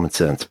be common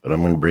sense, but I'm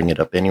going to bring it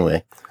up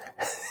anyway.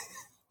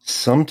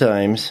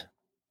 Sometimes,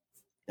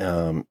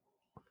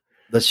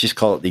 let's just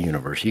call it the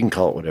universe. You can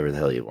call it whatever the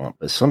hell you want,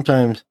 but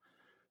sometimes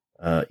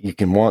you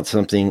can want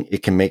something.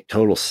 It can make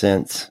total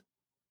sense.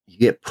 You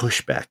get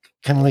pushback,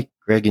 kind of like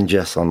Greg and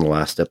Jess on the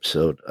last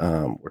episode.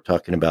 We're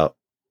talking about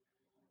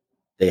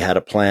they had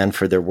a plan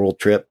for their world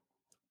trip,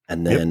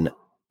 and then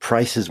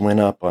prices went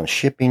up on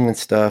shipping and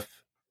stuff.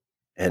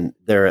 And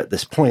they're at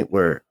this point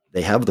where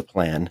they have the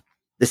plan.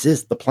 This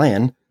is the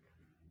plan,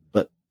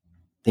 but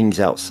things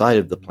outside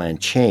of the plan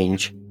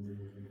change.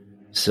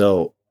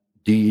 So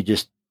do you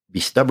just be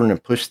stubborn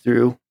and push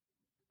through?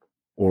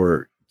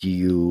 Or do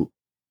you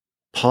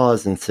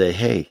pause and say,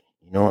 hey,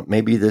 you know what?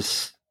 Maybe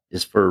this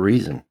is for a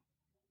reason.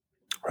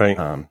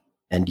 Right.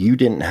 And you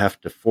didn't have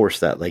to force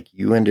that. Like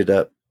you ended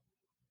up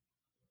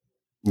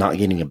not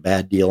getting a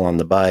bad deal on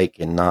the bike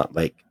and not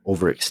like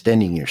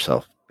overextending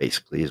yourself,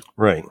 basically. Is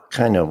right.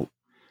 Kind of,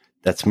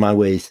 that's my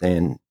way of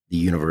saying the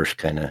universe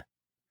kind of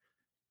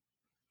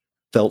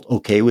felt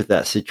okay with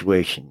that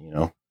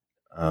situation,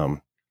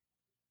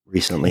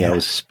 Recently, I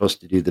was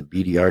supposed to do the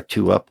BDR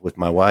 2-up with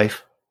my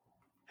wife.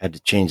 Had to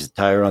change the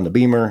tire on the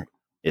Beamer.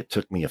 It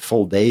took me a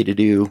full day to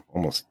do.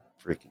 Almost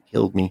freaking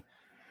killed me.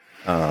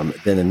 Then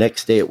the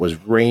next day it was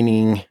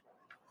raining,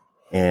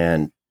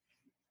 and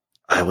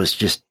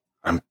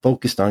I'm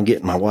focused on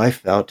getting my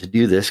wife out to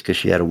do this because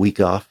she had a week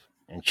off.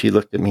 And she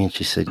looked at me and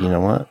she said, you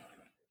know what?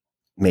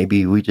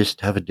 Maybe we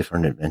just have a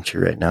different adventure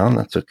right now, and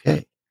that's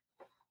okay.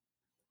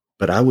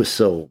 But I was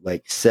so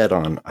like set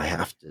on, I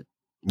have to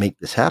make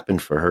this happen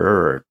for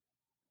her or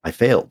I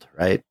failed,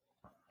 right?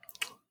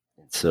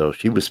 And so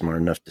she was smart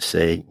enough to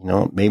say,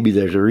 maybe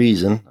there's a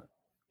reason.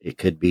 It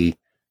could be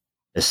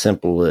as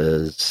simple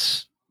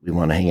as we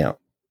want to hang out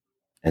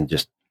and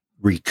just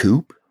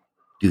recoup,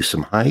 do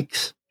some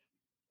hikes.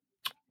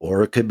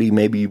 Or it could be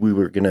maybe we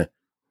were going to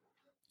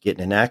get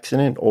in an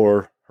accident,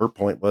 or her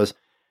point was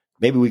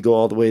maybe we go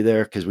all the way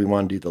there because we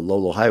want to do the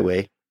Lolo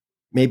Highway.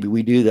 Maybe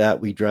we do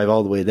that. We drive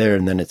all the way there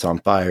and then it's on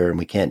fire and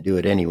we can't do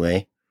it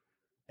anyway.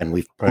 And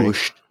we've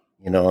pushed,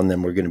 and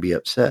then we're going to be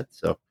upset.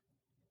 So,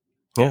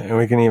 yeah, and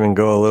we can even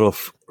go a little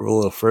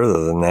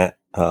further than that.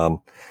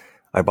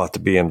 I bought the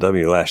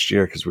BMW last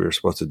year because we were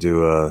supposed to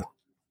do a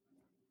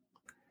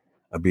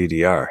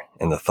BDR,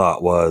 and the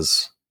thought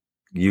was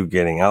you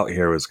getting out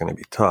here was going to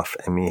be tough,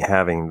 and me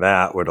having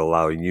that would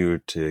allow you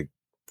to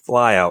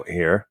fly out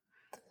here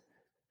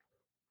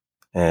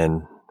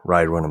and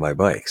ride one of my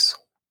bikes.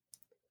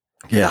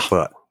 Yeah,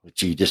 but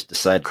which you just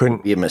decided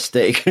couldn't be a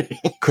mistake.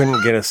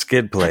 Couldn't get a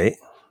skid plate.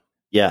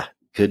 Yeah,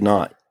 could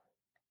not.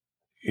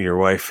 Your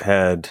wife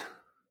had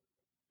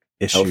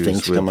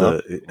issues with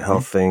the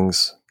health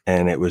things,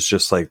 and it was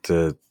just like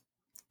the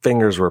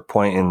fingers were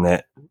pointing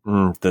that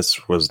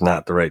this was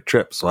not the right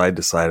trip. So I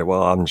decided,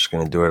 well, I'm just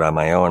going to do it on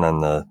my own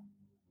on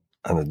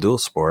the dual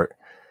sport.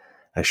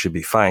 I should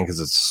be fine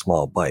because it's a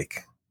small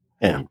bike.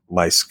 Yeah, and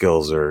my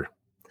skills are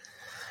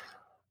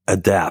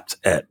adept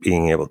at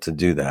being able to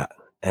do that.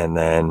 And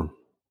then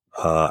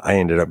I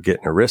ended up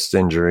getting a wrist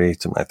injury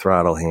to my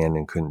throttle hand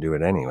and couldn't do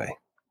it anyway.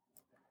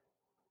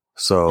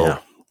 So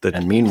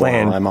and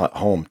meanwhile, I'm at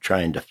home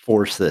trying to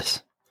force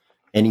this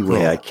any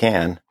way I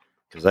can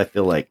because I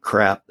feel like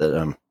crap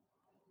that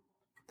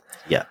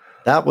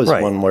that was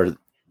one where the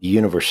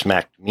universe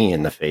smacked me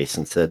in the face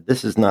and said,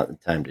 this is not the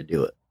time to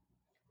do it.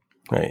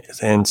 Right.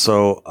 And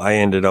so I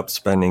ended up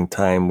spending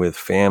time with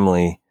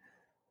family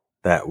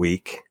that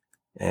week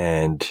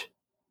and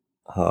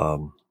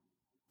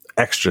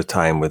extra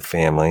time with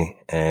family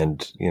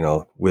and,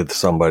 with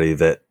somebody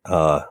that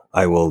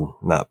I will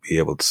not be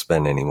able to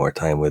spend any more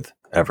time with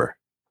ever.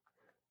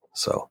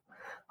 So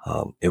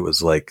it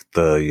was like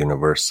the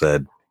universe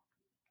said,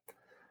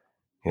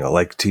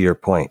 like to your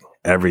point,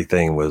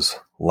 everything was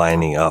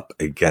lining up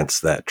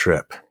against that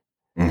trip.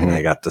 Mm-hmm. And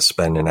I got to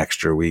spend an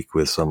extra week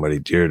with somebody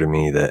dear to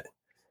me that,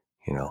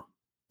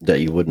 that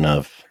you wouldn't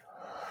have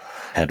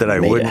had that I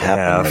wouldn't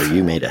have, or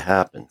you made it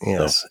happen.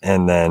 Yes. So.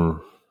 And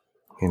then,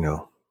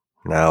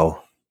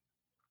 now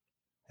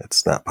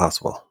it's not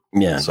possible.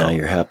 Yeah. So, now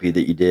you're happy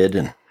that you did.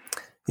 And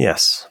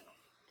yes.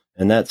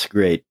 And that's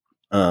great.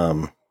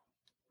 And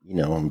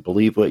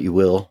believe what you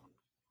will.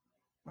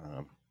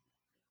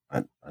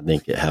 I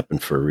think it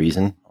happened for a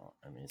reason.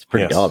 I mean, it's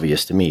pretty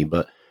obvious to me,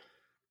 but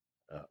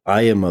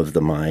I am of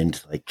the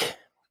mind, like,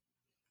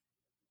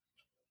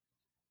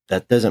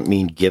 that doesn't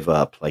mean give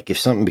up. Like, if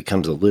something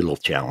becomes a little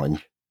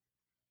challenge,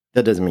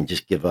 that doesn't mean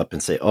just give up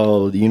and say,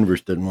 oh, the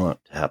universe doesn't want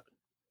it to happen.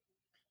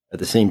 At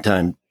the same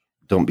time,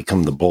 don't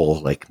become the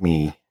bull like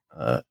me.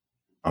 I'm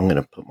going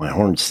to put my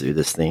horns through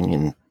this thing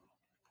and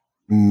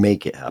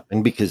make it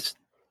happen, because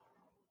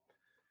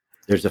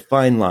there's a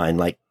fine line.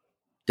 Like,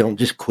 don't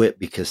just quit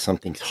because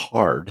something's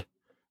hard.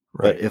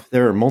 Right. But if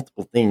there are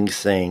multiple things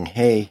saying,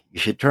 hey, you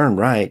should turn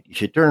right,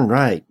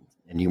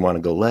 and you want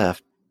to go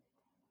left,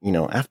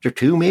 after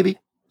 2, maybe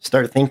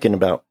start thinking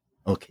about,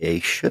 okay,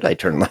 should I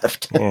turn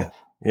left?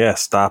 Yeah.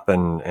 Stop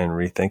and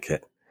rethink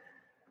it.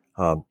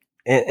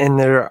 And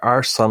there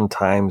are some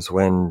times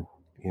when,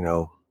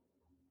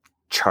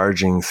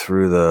 charging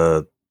through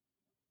the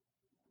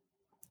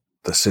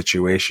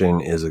situation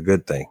is a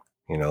good thing,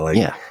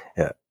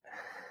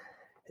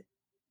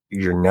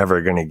 you're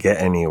never going to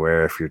get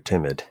anywhere if you're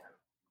timid.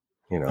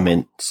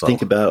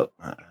 Think about,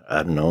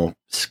 I don't know,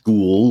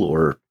 school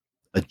or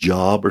a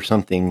job or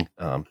something.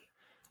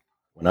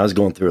 When I was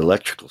going through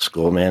electrical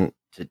school, man,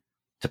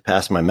 to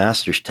pass my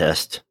master's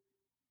test,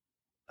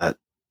 I'm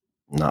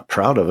not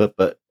proud of it,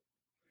 but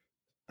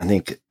I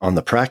think on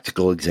the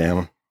practical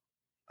exam,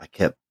 I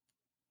kept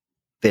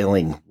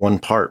failing one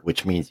part,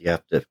 which means you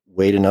have to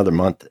wait another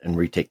month and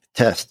retake the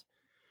test.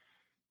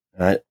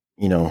 My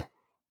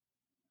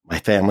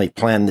family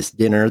planned this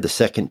dinner the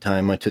second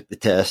time I took the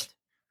test.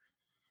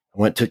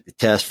 I took the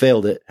test,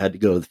 failed it, had to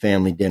go to the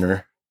family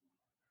dinner,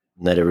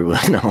 and let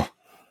everyone know.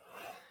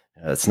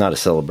 It's not a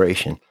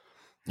celebration.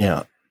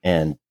 Yeah.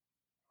 And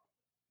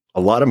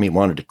a lot of me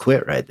wanted to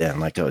quit right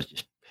then. Like, I was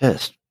just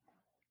pissed.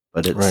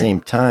 But at the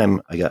same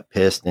time, I got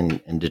pissed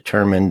and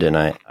determined, and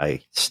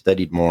I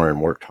studied more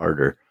and worked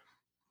harder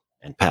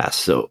and passed.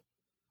 So,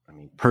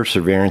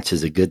 perseverance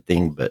is a good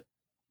thing, but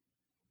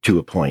to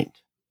a point.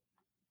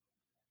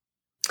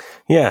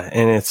 Yeah.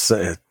 And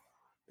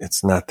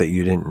it's not that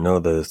you didn't know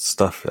the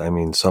stuff. I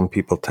mean, some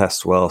people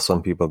test well,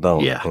 some people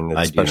don't. Yeah, and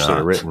I do especially a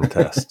not. written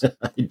test.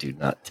 I do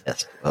not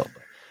test well.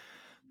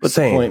 But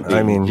Same. the point being,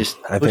 I mean, just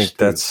I push think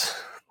through.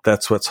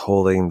 that's what's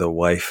holding the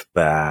wife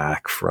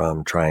back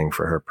from trying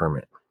for her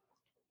permit.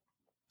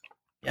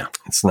 Yeah.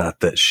 It's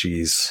not that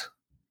she's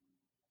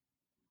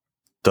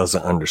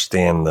doesn't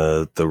understand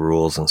the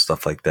rules and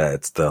stuff like that.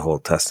 It's the whole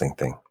testing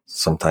thing.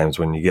 Sometimes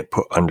when you get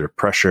put under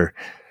pressure,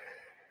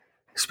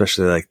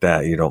 especially like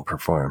that, you don't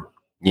perform.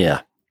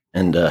 Yeah.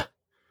 And I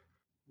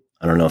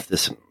don't know if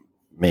this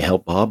may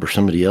help Bob or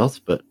somebody else,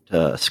 but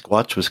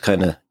Squatch was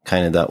kind of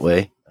that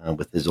way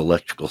with his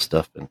electrical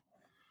stuff. And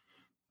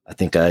I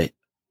think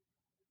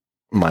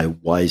my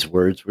wise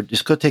words were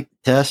just go take the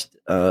test,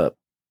 and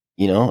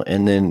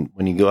then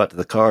when you go out to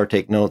the car,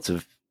 take notes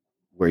of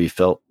where you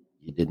felt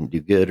you didn't do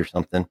good or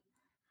something.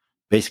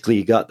 Basically,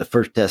 you got the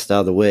first test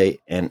out of the way,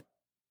 and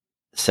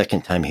the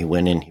second time he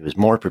went in, he was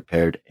more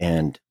prepared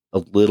and a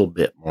little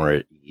bit more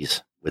at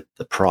ease with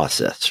the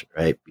process,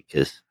 right?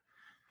 Because,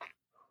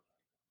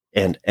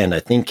 and I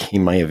think he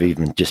might have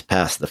even just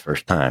passed the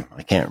first time.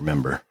 I can't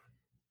remember,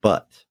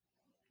 but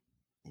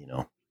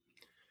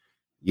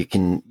you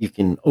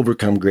can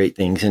overcome great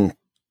things. And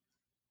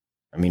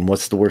I mean,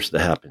 what's the worst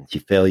that happens?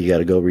 You fail, you got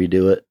to go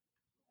redo it.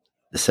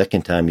 The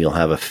second time you'll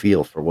have a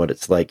feel for what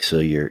it's like. So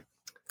you're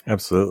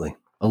absolutely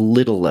a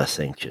little less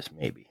anxious,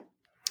 maybe.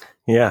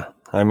 Yeah.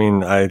 I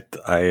mean, I'm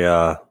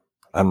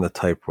the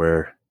type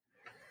where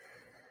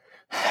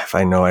if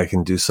I know I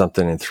can do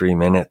something in 3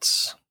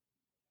 minutes,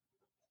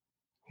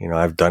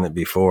 I've done it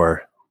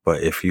before,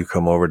 but if you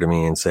come over to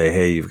me and say,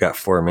 hey, you've got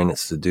 4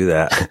 minutes to do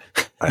that,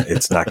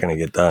 it's not going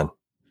to get done.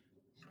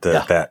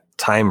 That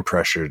time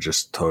pressure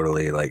just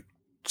totally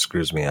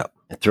screws me up.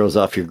 It throws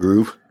off your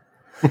groove.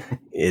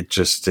 It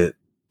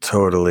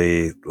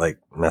totally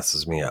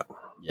messes me up.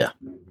 Yeah.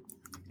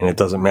 And it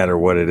doesn't matter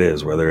what it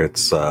is, whether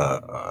it's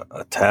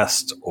a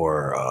test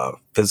or a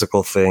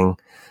physical thing,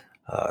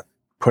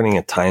 putting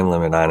a time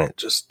limit on it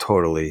just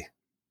totally.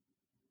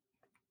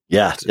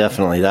 Yeah,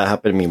 definitely. That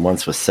happened to me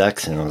once with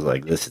sex, and I was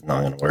like, this is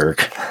not going to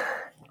work.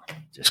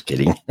 Just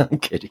kidding. I'm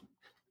kidding.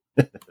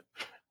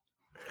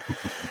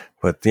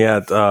 But yeah,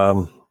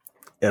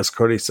 as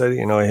Cody said,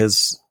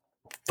 his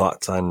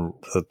thoughts on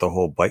the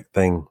whole bike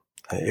thing,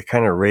 it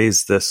kind of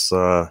raised this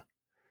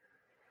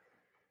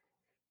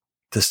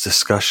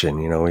discussion.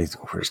 We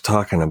were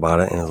talking about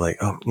it, and it was like,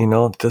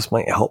 oh, this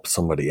might help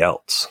somebody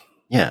else.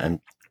 Yeah,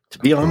 and to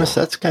be honest,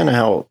 that's kind of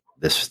how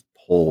this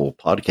whole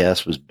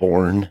podcast was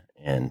born.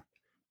 And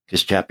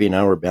because Chappie and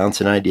I were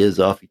bouncing ideas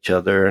off each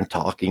other and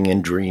talking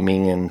and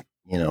dreaming and,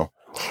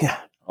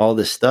 all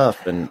this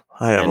stuff. And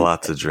I have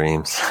lots of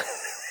dreams.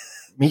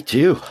 Me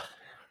too.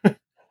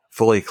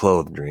 Fully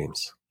clothed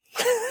dreams.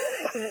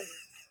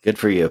 Good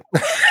for you.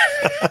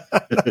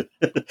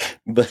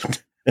 But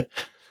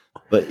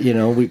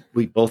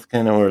we both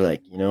kind of were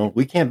like,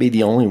 we can't be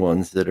the only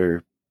ones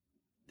that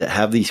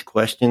have these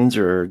questions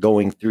or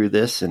going through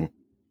this. And,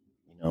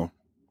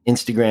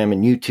 Instagram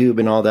and YouTube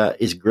and all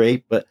that is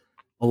great, but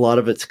a lot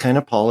of it's kind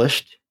of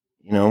polished,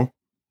 and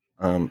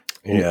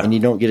you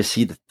don't get to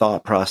see the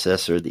thought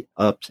process or the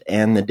ups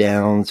and the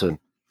downs. And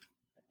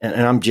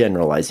I'm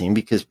generalizing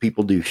because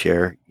people do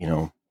share,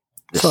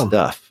 this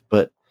stuff,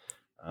 but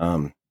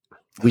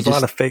there's a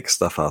lot of fake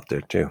stuff out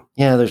there too.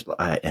 Yeah,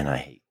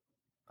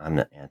 I'm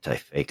not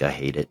anti-fake. I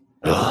hate it.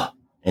 Ugh.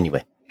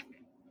 Anyway,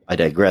 I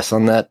digress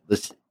on that.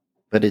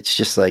 But it's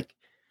just like,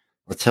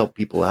 let's help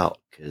people out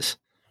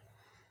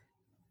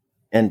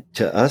and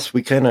to us,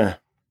 we kind of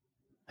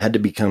had to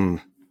become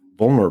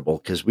vulnerable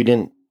because we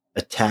didn't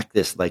attack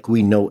this like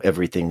we know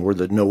everything. We're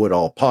the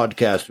know-it-all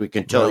podcast. We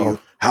can tell you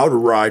how to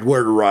ride,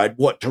 where to ride,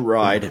 what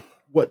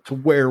to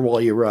wear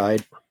while you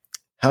ride,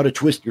 how to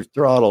twist your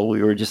throttle.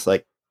 We were just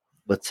like,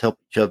 let's help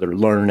each other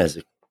learn as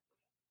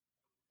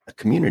a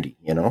community,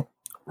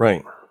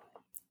 Right.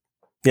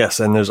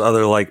 Yes, and there's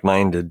other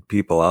like-minded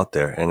people out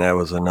there, and that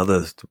was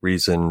another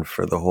reason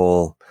for the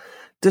whole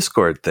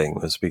Discord thing,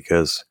 was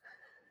because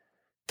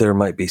there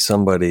might be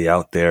somebody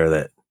out there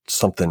that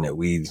something that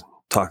we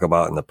talk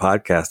about in the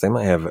podcast, they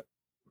might have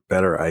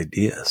better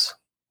ideas.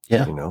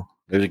 Yeah.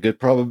 There's a good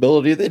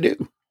probability they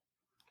do.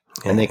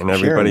 And they can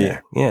everybody,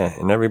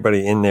 and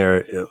everybody in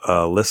there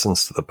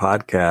listens to the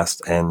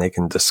podcast, and they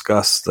can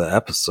discuss the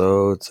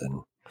episodes,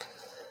 and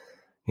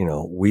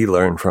we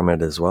learn from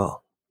it as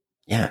well.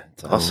 Yeah,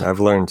 it's awesome. I've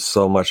learned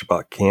so much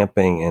about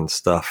camping and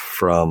stuff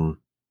from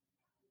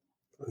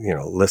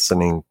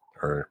listening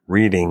or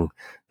reading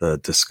the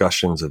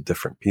discussions of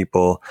different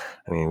people.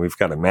 I mean, we've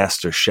got a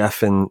master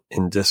chef in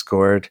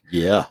Discord.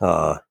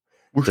 Yeah.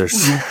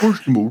 There's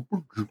no,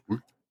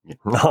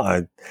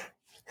 I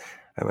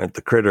meant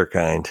the critter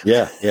kind.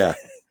 Yeah.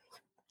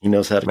 He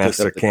knows how to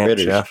master cook up the camp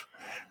critters. chef.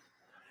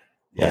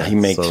 Yeah, he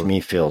makes me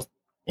feel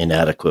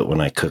inadequate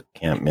when I cook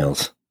camp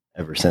meals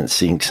ever since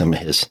seeing some of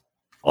his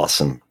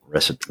awesome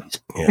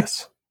recipes.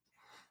 Yes.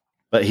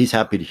 But he's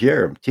happy to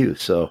share them too.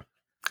 So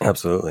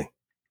absolutely.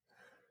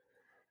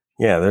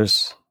 Yeah,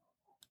 it's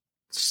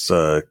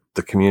the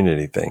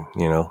community thing,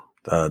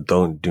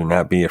 do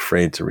not be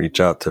afraid to reach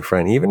out to a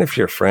friend, even if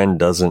your friend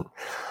doesn't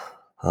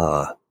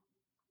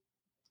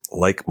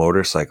like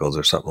motorcycles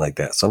or something like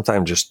that.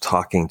 Sometimes just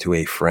talking to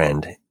a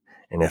friend,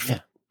 and if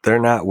they're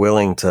not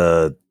willing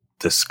to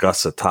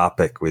discuss a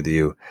topic with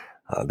you,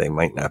 they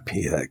might not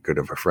be that good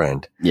of a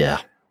friend.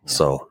 Yeah.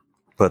 So,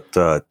 but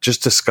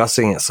just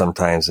discussing it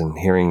sometimes and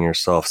hearing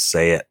yourself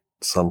say it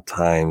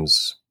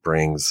sometimes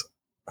brings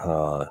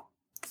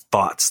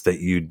thoughts that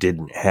you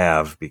didn't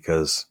have,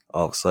 because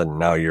all of a sudden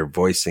now you're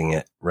voicing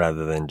it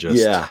rather than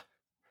just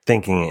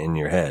thinking it in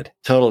your head.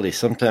 Totally.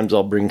 Sometimes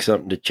I'll bring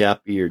something to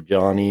Chappie or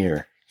Johnny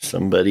or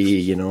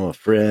somebody, a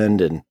friend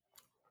in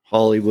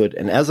Hollywood.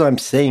 And as I'm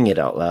saying it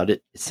out loud,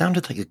 it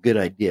sounded like a good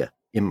idea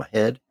in my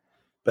head.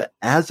 But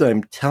as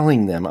I'm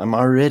telling them, I'm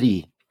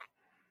already,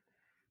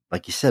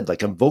 like you said,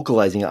 like I'm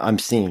vocalizing it. I'm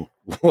seeing,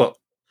 whoa,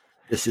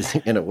 this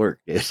isn't going to work.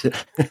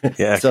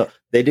 Yeah. So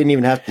they didn't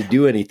even have to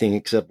do anything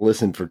except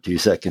listen for 2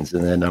 seconds.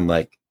 And then I'm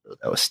like, oh,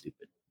 that was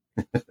stupid.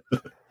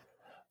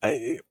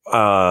 A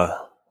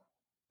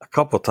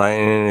couple times,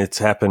 and it's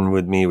happened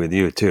with me, with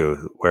you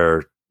too,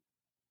 where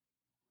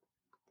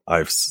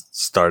I've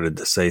started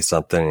to say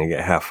something and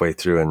get halfway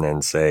through and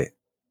then say,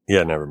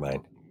 yeah, never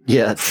mind.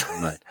 Yeah.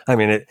 Never mind. I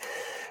mean,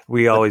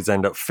 we always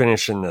end up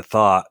finishing the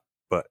thought,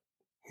 but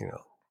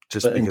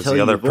just because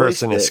the other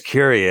person is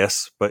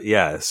curious, but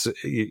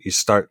you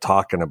start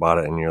talking about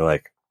it and you're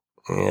like,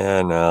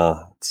 yeah,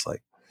 no, it's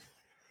like,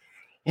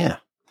 yeah.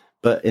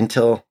 But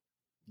until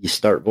you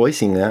start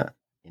voicing that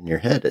in your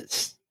head,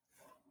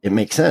 it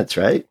makes sense,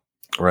 right?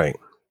 Right.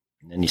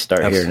 And then you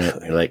start hearing it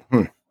and you're like,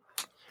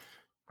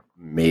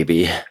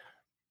 maybe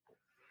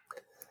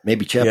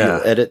Chappie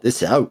will edit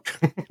this out.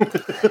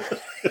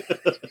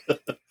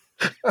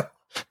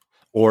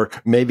 Or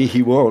maybe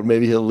he won't.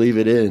 Maybe he'll leave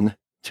it in,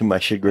 to my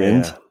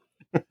chagrin. Yeah.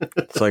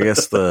 So I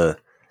guess the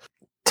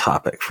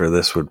topic for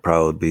this would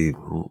probably be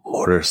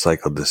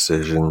motorcycle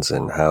decisions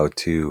and how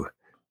to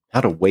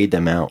weigh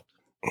them out.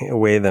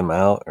 Weigh them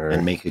out, or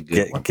and make a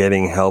good one.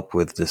 Getting help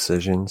with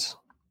decisions.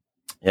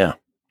 Yeah.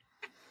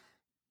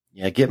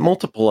 Yeah, get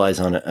multiple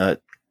eyes on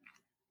it.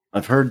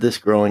 I've heard this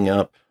growing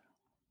up.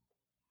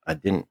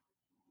 It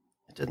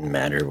doesn't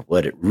matter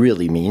what it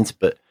really means,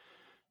 but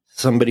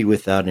somebody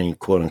without any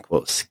quote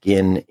unquote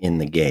skin in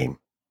the game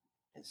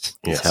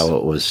is how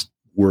it was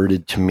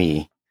worded to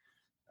me.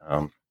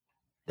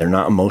 They're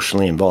not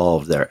emotionally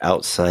involved. They're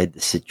outside the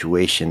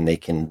situation. They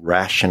can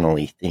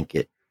rationally think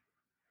it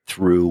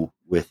through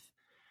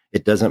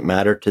it doesn't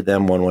matter to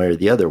them one way or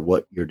the other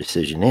what your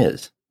decision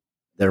is.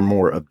 They're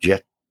more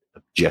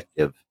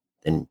objective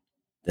than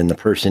the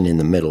person in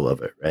the middle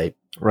of it, right?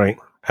 Right.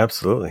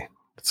 Absolutely.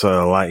 It's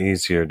a lot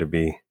easier to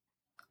be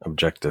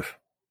objective.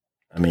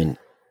 I mean,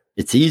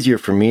 it's easier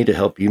for me to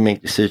help you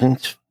make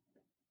decisions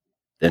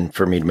than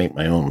for me to make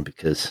my own,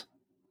 because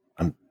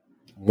I'm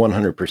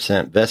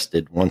 100%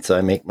 vested. Once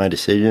I make my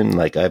decision,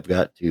 like I've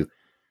got to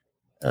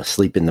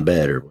sleep in the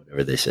bed or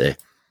whatever they say.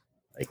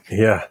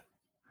 Yeah.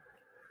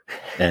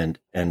 And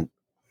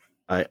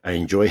I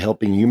enjoy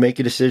helping you make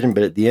a decision,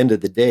 but at the end of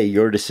the day,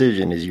 your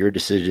decision is your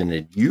decision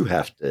and you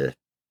have to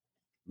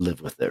live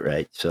with it,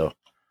 right? So.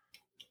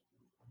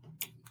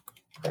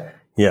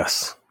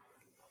 Yes.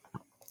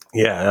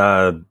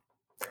 Yeah.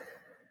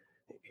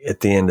 At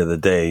the end of the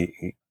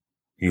day,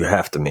 you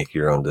have to make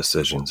your own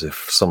decisions.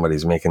 If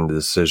somebody's making the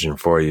decision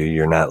for you,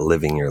 you're not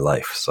living your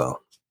life.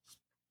 So.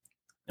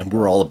 And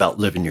we're all about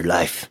living your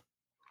life.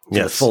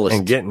 Yes.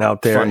 And getting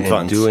out there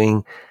and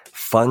doing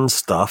fun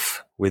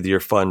stuff with your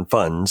fun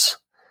funds.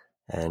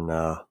 And,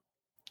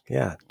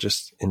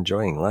 just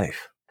enjoing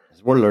life.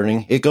 We're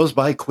learning. It goes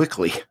by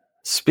quickly.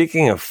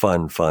 Speaking of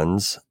fun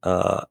funds,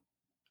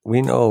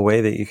 we know a way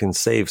that you can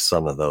save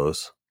some of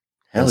those.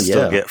 Hell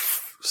and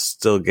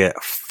still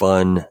get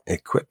fun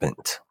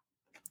equipment.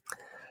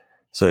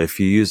 So if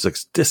you use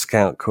the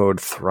discount code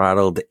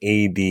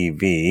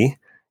THROTTLEDADV,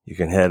 you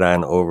can head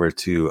on over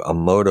to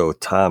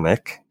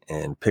Amototomic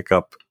and pick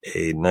up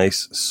a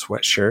nice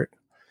sweatshirt.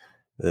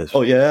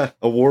 I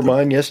wore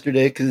mine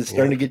yesterday because it's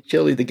starting to get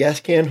chilly. The gas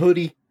can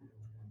hoodie.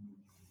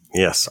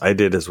 Yes, I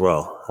did as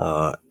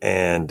well.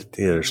 And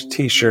there's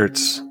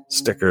t-shirts,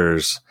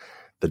 stickers.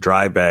 The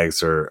dry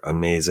bags are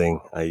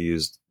amazing. I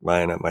used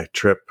mine at my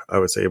trip. I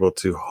was able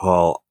to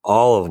haul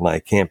all of my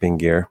camping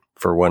gear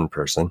for one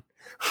person.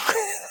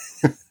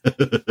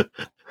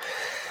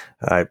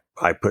 I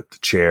put the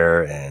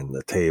chair and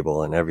the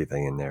table and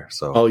everything in there.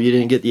 So, you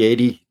didn't get the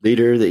 80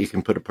 liter that you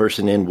can put a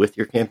person in with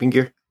your camping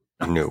gear?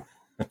 No.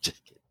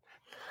 Just kidding.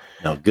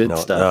 No, good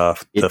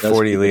stuff. The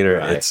 40 liter,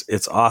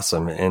 it's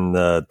awesome. And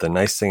the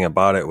nice thing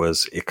about it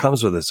was it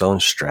comes with its own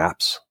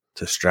straps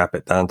to strap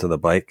it down to the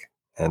bike,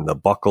 and the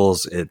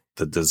buckles.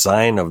 The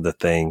design of the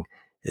thing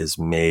is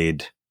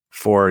made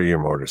for your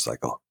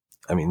motorcycle.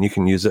 I mean, you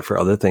can use it for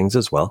other things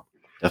as well.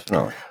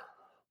 Definitely.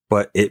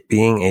 But it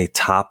being a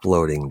top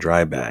loading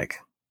dry bag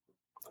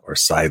or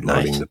side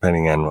loading,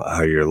 depending on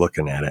how you're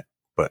looking at it.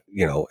 But,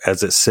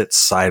 as it sits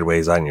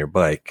sideways on your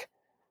bike,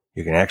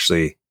 you can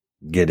actually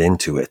get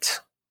into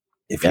it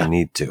if you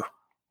need to.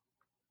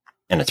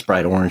 And it's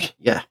bright orange.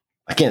 Yeah.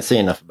 I can't say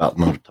enough about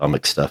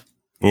Mototomic stuff.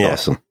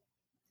 It's awesome.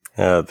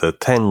 The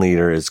 10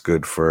 liter is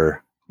good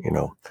for,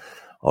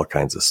 all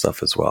kinds of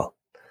stuff as well.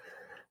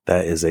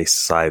 That is a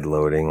side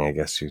loading. I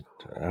guess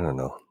I don't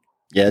know.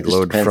 Yeah, it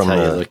just depends how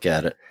you look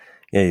at it.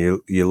 Yeah,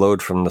 you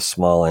load from the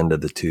small end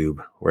of the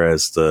tube,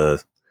 whereas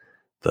the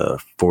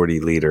 40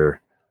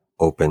 liter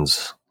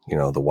opens,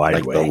 the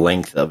wide way. The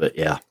length of it,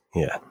 yeah.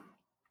 Yeah.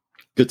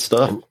 Good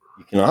stuff.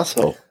 You can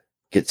also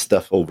get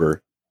stuff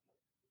over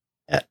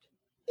at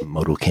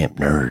Moto Camp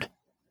Nerd.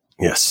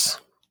 Yes.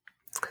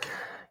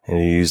 And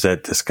you use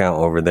that discount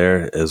over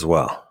there as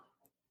well.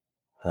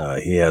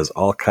 He has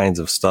all kinds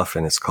of stuff,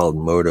 and it's called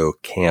Moto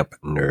Camp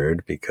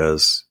Nerd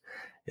because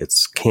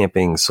it's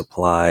camping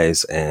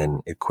supplies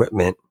and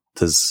equipment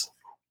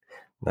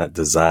not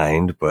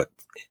designed, but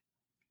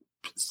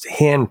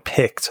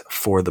hand-picked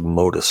for the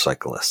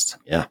motorcyclist.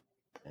 Yeah.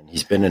 And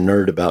he's been a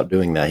nerd about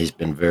doing that. He's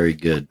been very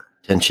good.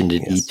 Attention to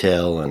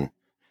detail, and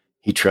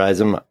he tries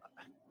them.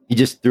 He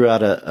just threw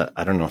out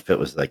I don't know if it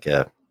was like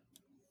a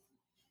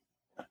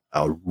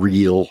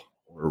reel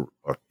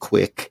or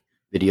quick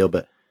video,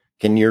 but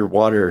can your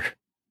water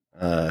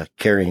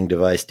carrying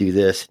device do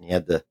this? And he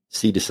had the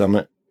Sea to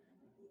Summit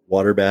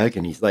water bag,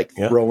 and he's like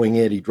throwing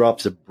it. He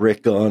drops a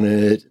brick on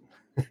it.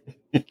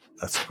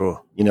 That's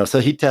cool. So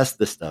he tests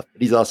this stuff,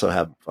 but he's also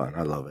having fun.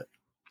 I love it.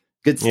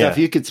 Good stuff.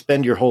 You could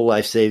spend your whole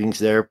life savings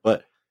there,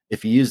 but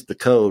if you use the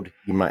code,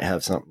 you might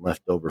have something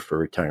left over for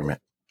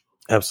retirement.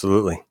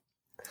 Absolutely.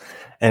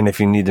 And if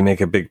you need to make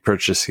a big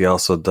purchase, he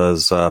also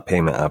does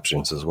payment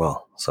options as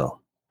well. So,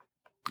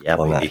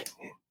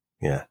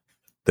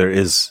 there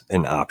is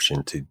an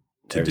option to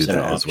do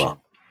that as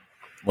well.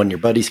 When your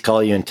buddies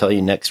call you and tell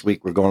you next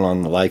week we're going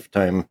on the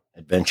lifetime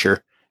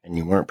adventure and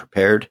you weren't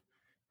prepared,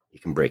 you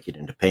can break it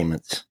into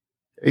payments.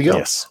 There you go.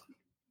 Yes.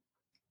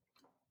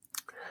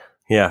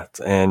 Yeah,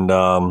 and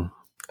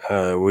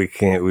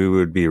we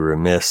would be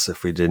remiss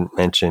if we didn't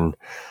mention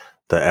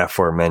the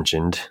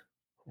aforementioned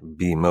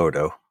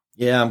B-Moto.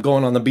 Yeah, I'm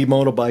going on the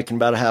B-Moto bike in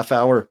about a half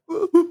hour.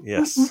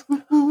 Yes.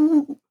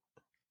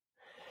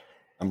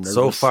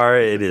 So far,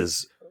 it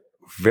is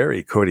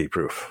very Cody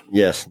proof.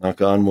 Yes,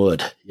 knock on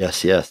wood.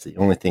 Yes. The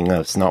only thing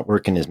that's not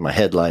working is my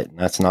headlight, and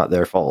that's not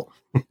their fault.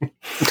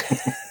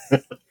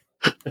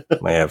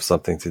 Might have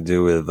something to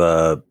do with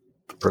the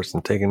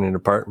person taking it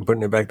apart and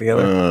putting it back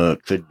together.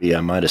 Could be.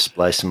 I might have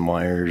spliced some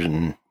wires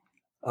and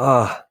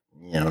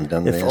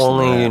done this. If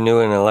only you knew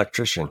an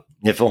electrician.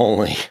 If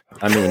only.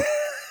 I mean,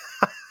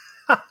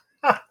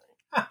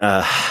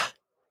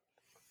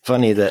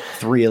 funny that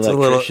 3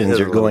 electricians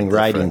are going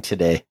riding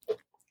today.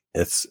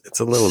 It's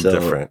a little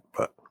different,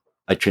 but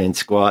I trained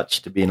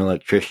Squatch to be an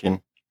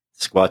electrician.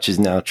 Squatch is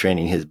now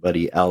training his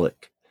buddy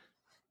Alec,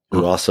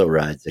 who also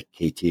rides a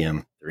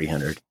KTM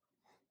 300.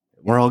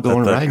 We're all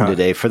going riding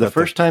today for the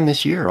first time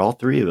this year, all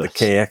 3 of us.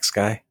 The KX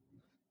guy?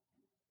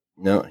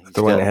 No.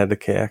 The one that had the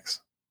KX?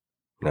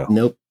 No.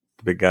 Nope.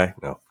 The big guy?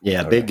 No.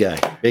 Yeah, okay.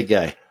 Big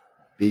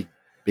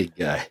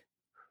guy.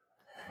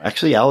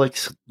 Actually,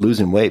 Alex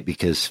losing weight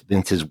because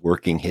Vince is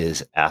working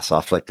his ass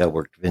off like I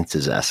worked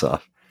Vince's ass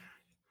off.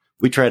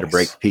 We try to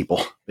break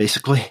people,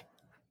 basically.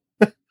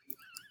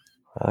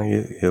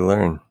 You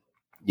learn.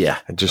 Yeah.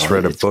 I just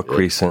read a book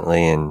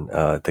recently, and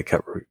they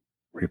kept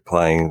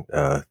replying,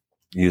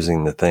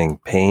 using the thing,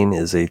 pain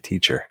is a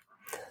teacher.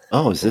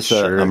 Oh, is this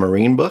a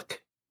Marine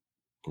book?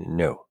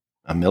 No.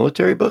 A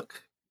military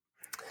book?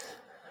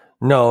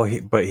 No,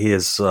 but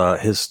his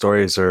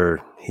stories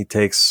he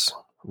takes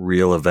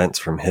real events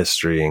from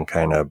history and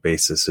kind of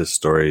bases his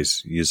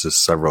stories, uses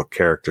several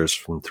characters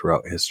from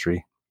throughout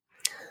history.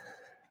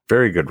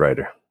 Very good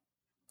writer.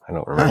 I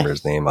don't remember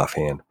his name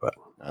offhand, but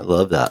I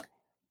love that.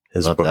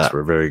 His books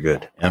were very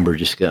good. Amber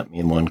just got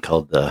me one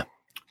called The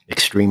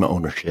Extreme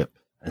Ownership.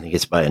 I think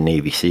it's by a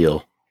Navy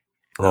SEAL.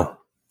 Oh.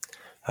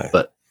 I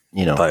thought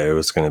it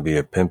was going to be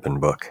a pimping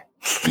book.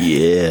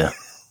 Yeah.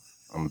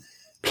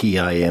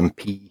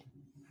 PIMP.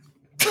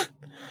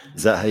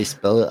 Is that how you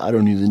spell it? I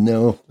don't even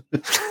know.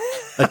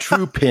 A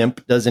true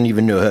pimp doesn't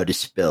even know how to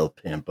spell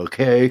pimp,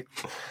 okay?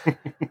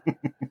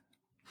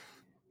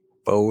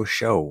 Faux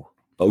show.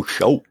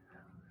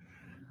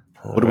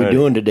 What are we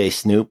doing today,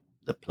 Snoop?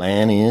 The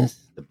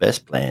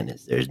best plan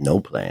is there's no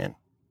plan.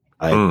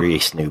 I agree,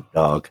 Snoop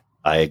Dogg.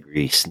 I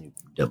agree, Snoop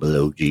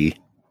OG. I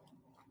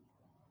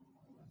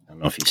don't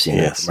know if you've seen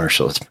that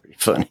commercial. It's pretty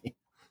funny.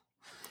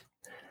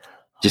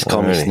 Just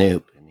call me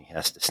Snoop, and he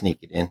has to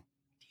sneak it in.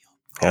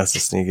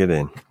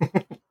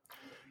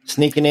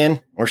 Sneaking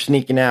in or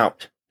sneaking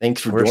out.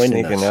 Thanks for joining us. We're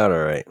sneaking out,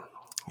 all right.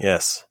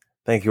 Yes.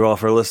 Thank you all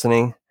for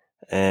listening,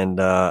 and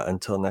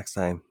until next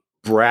time.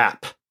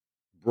 Brap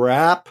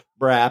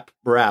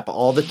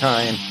all the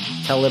time.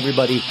 Tell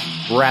everybody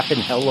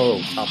rapping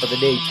hello. Top of the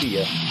day to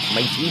you,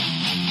 matey.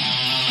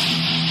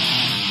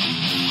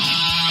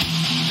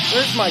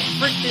 Where's my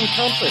freaking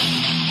compass?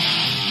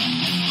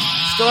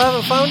 Still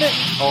haven't found it?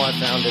 Oh, I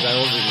found it. I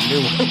ordered a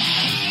new one.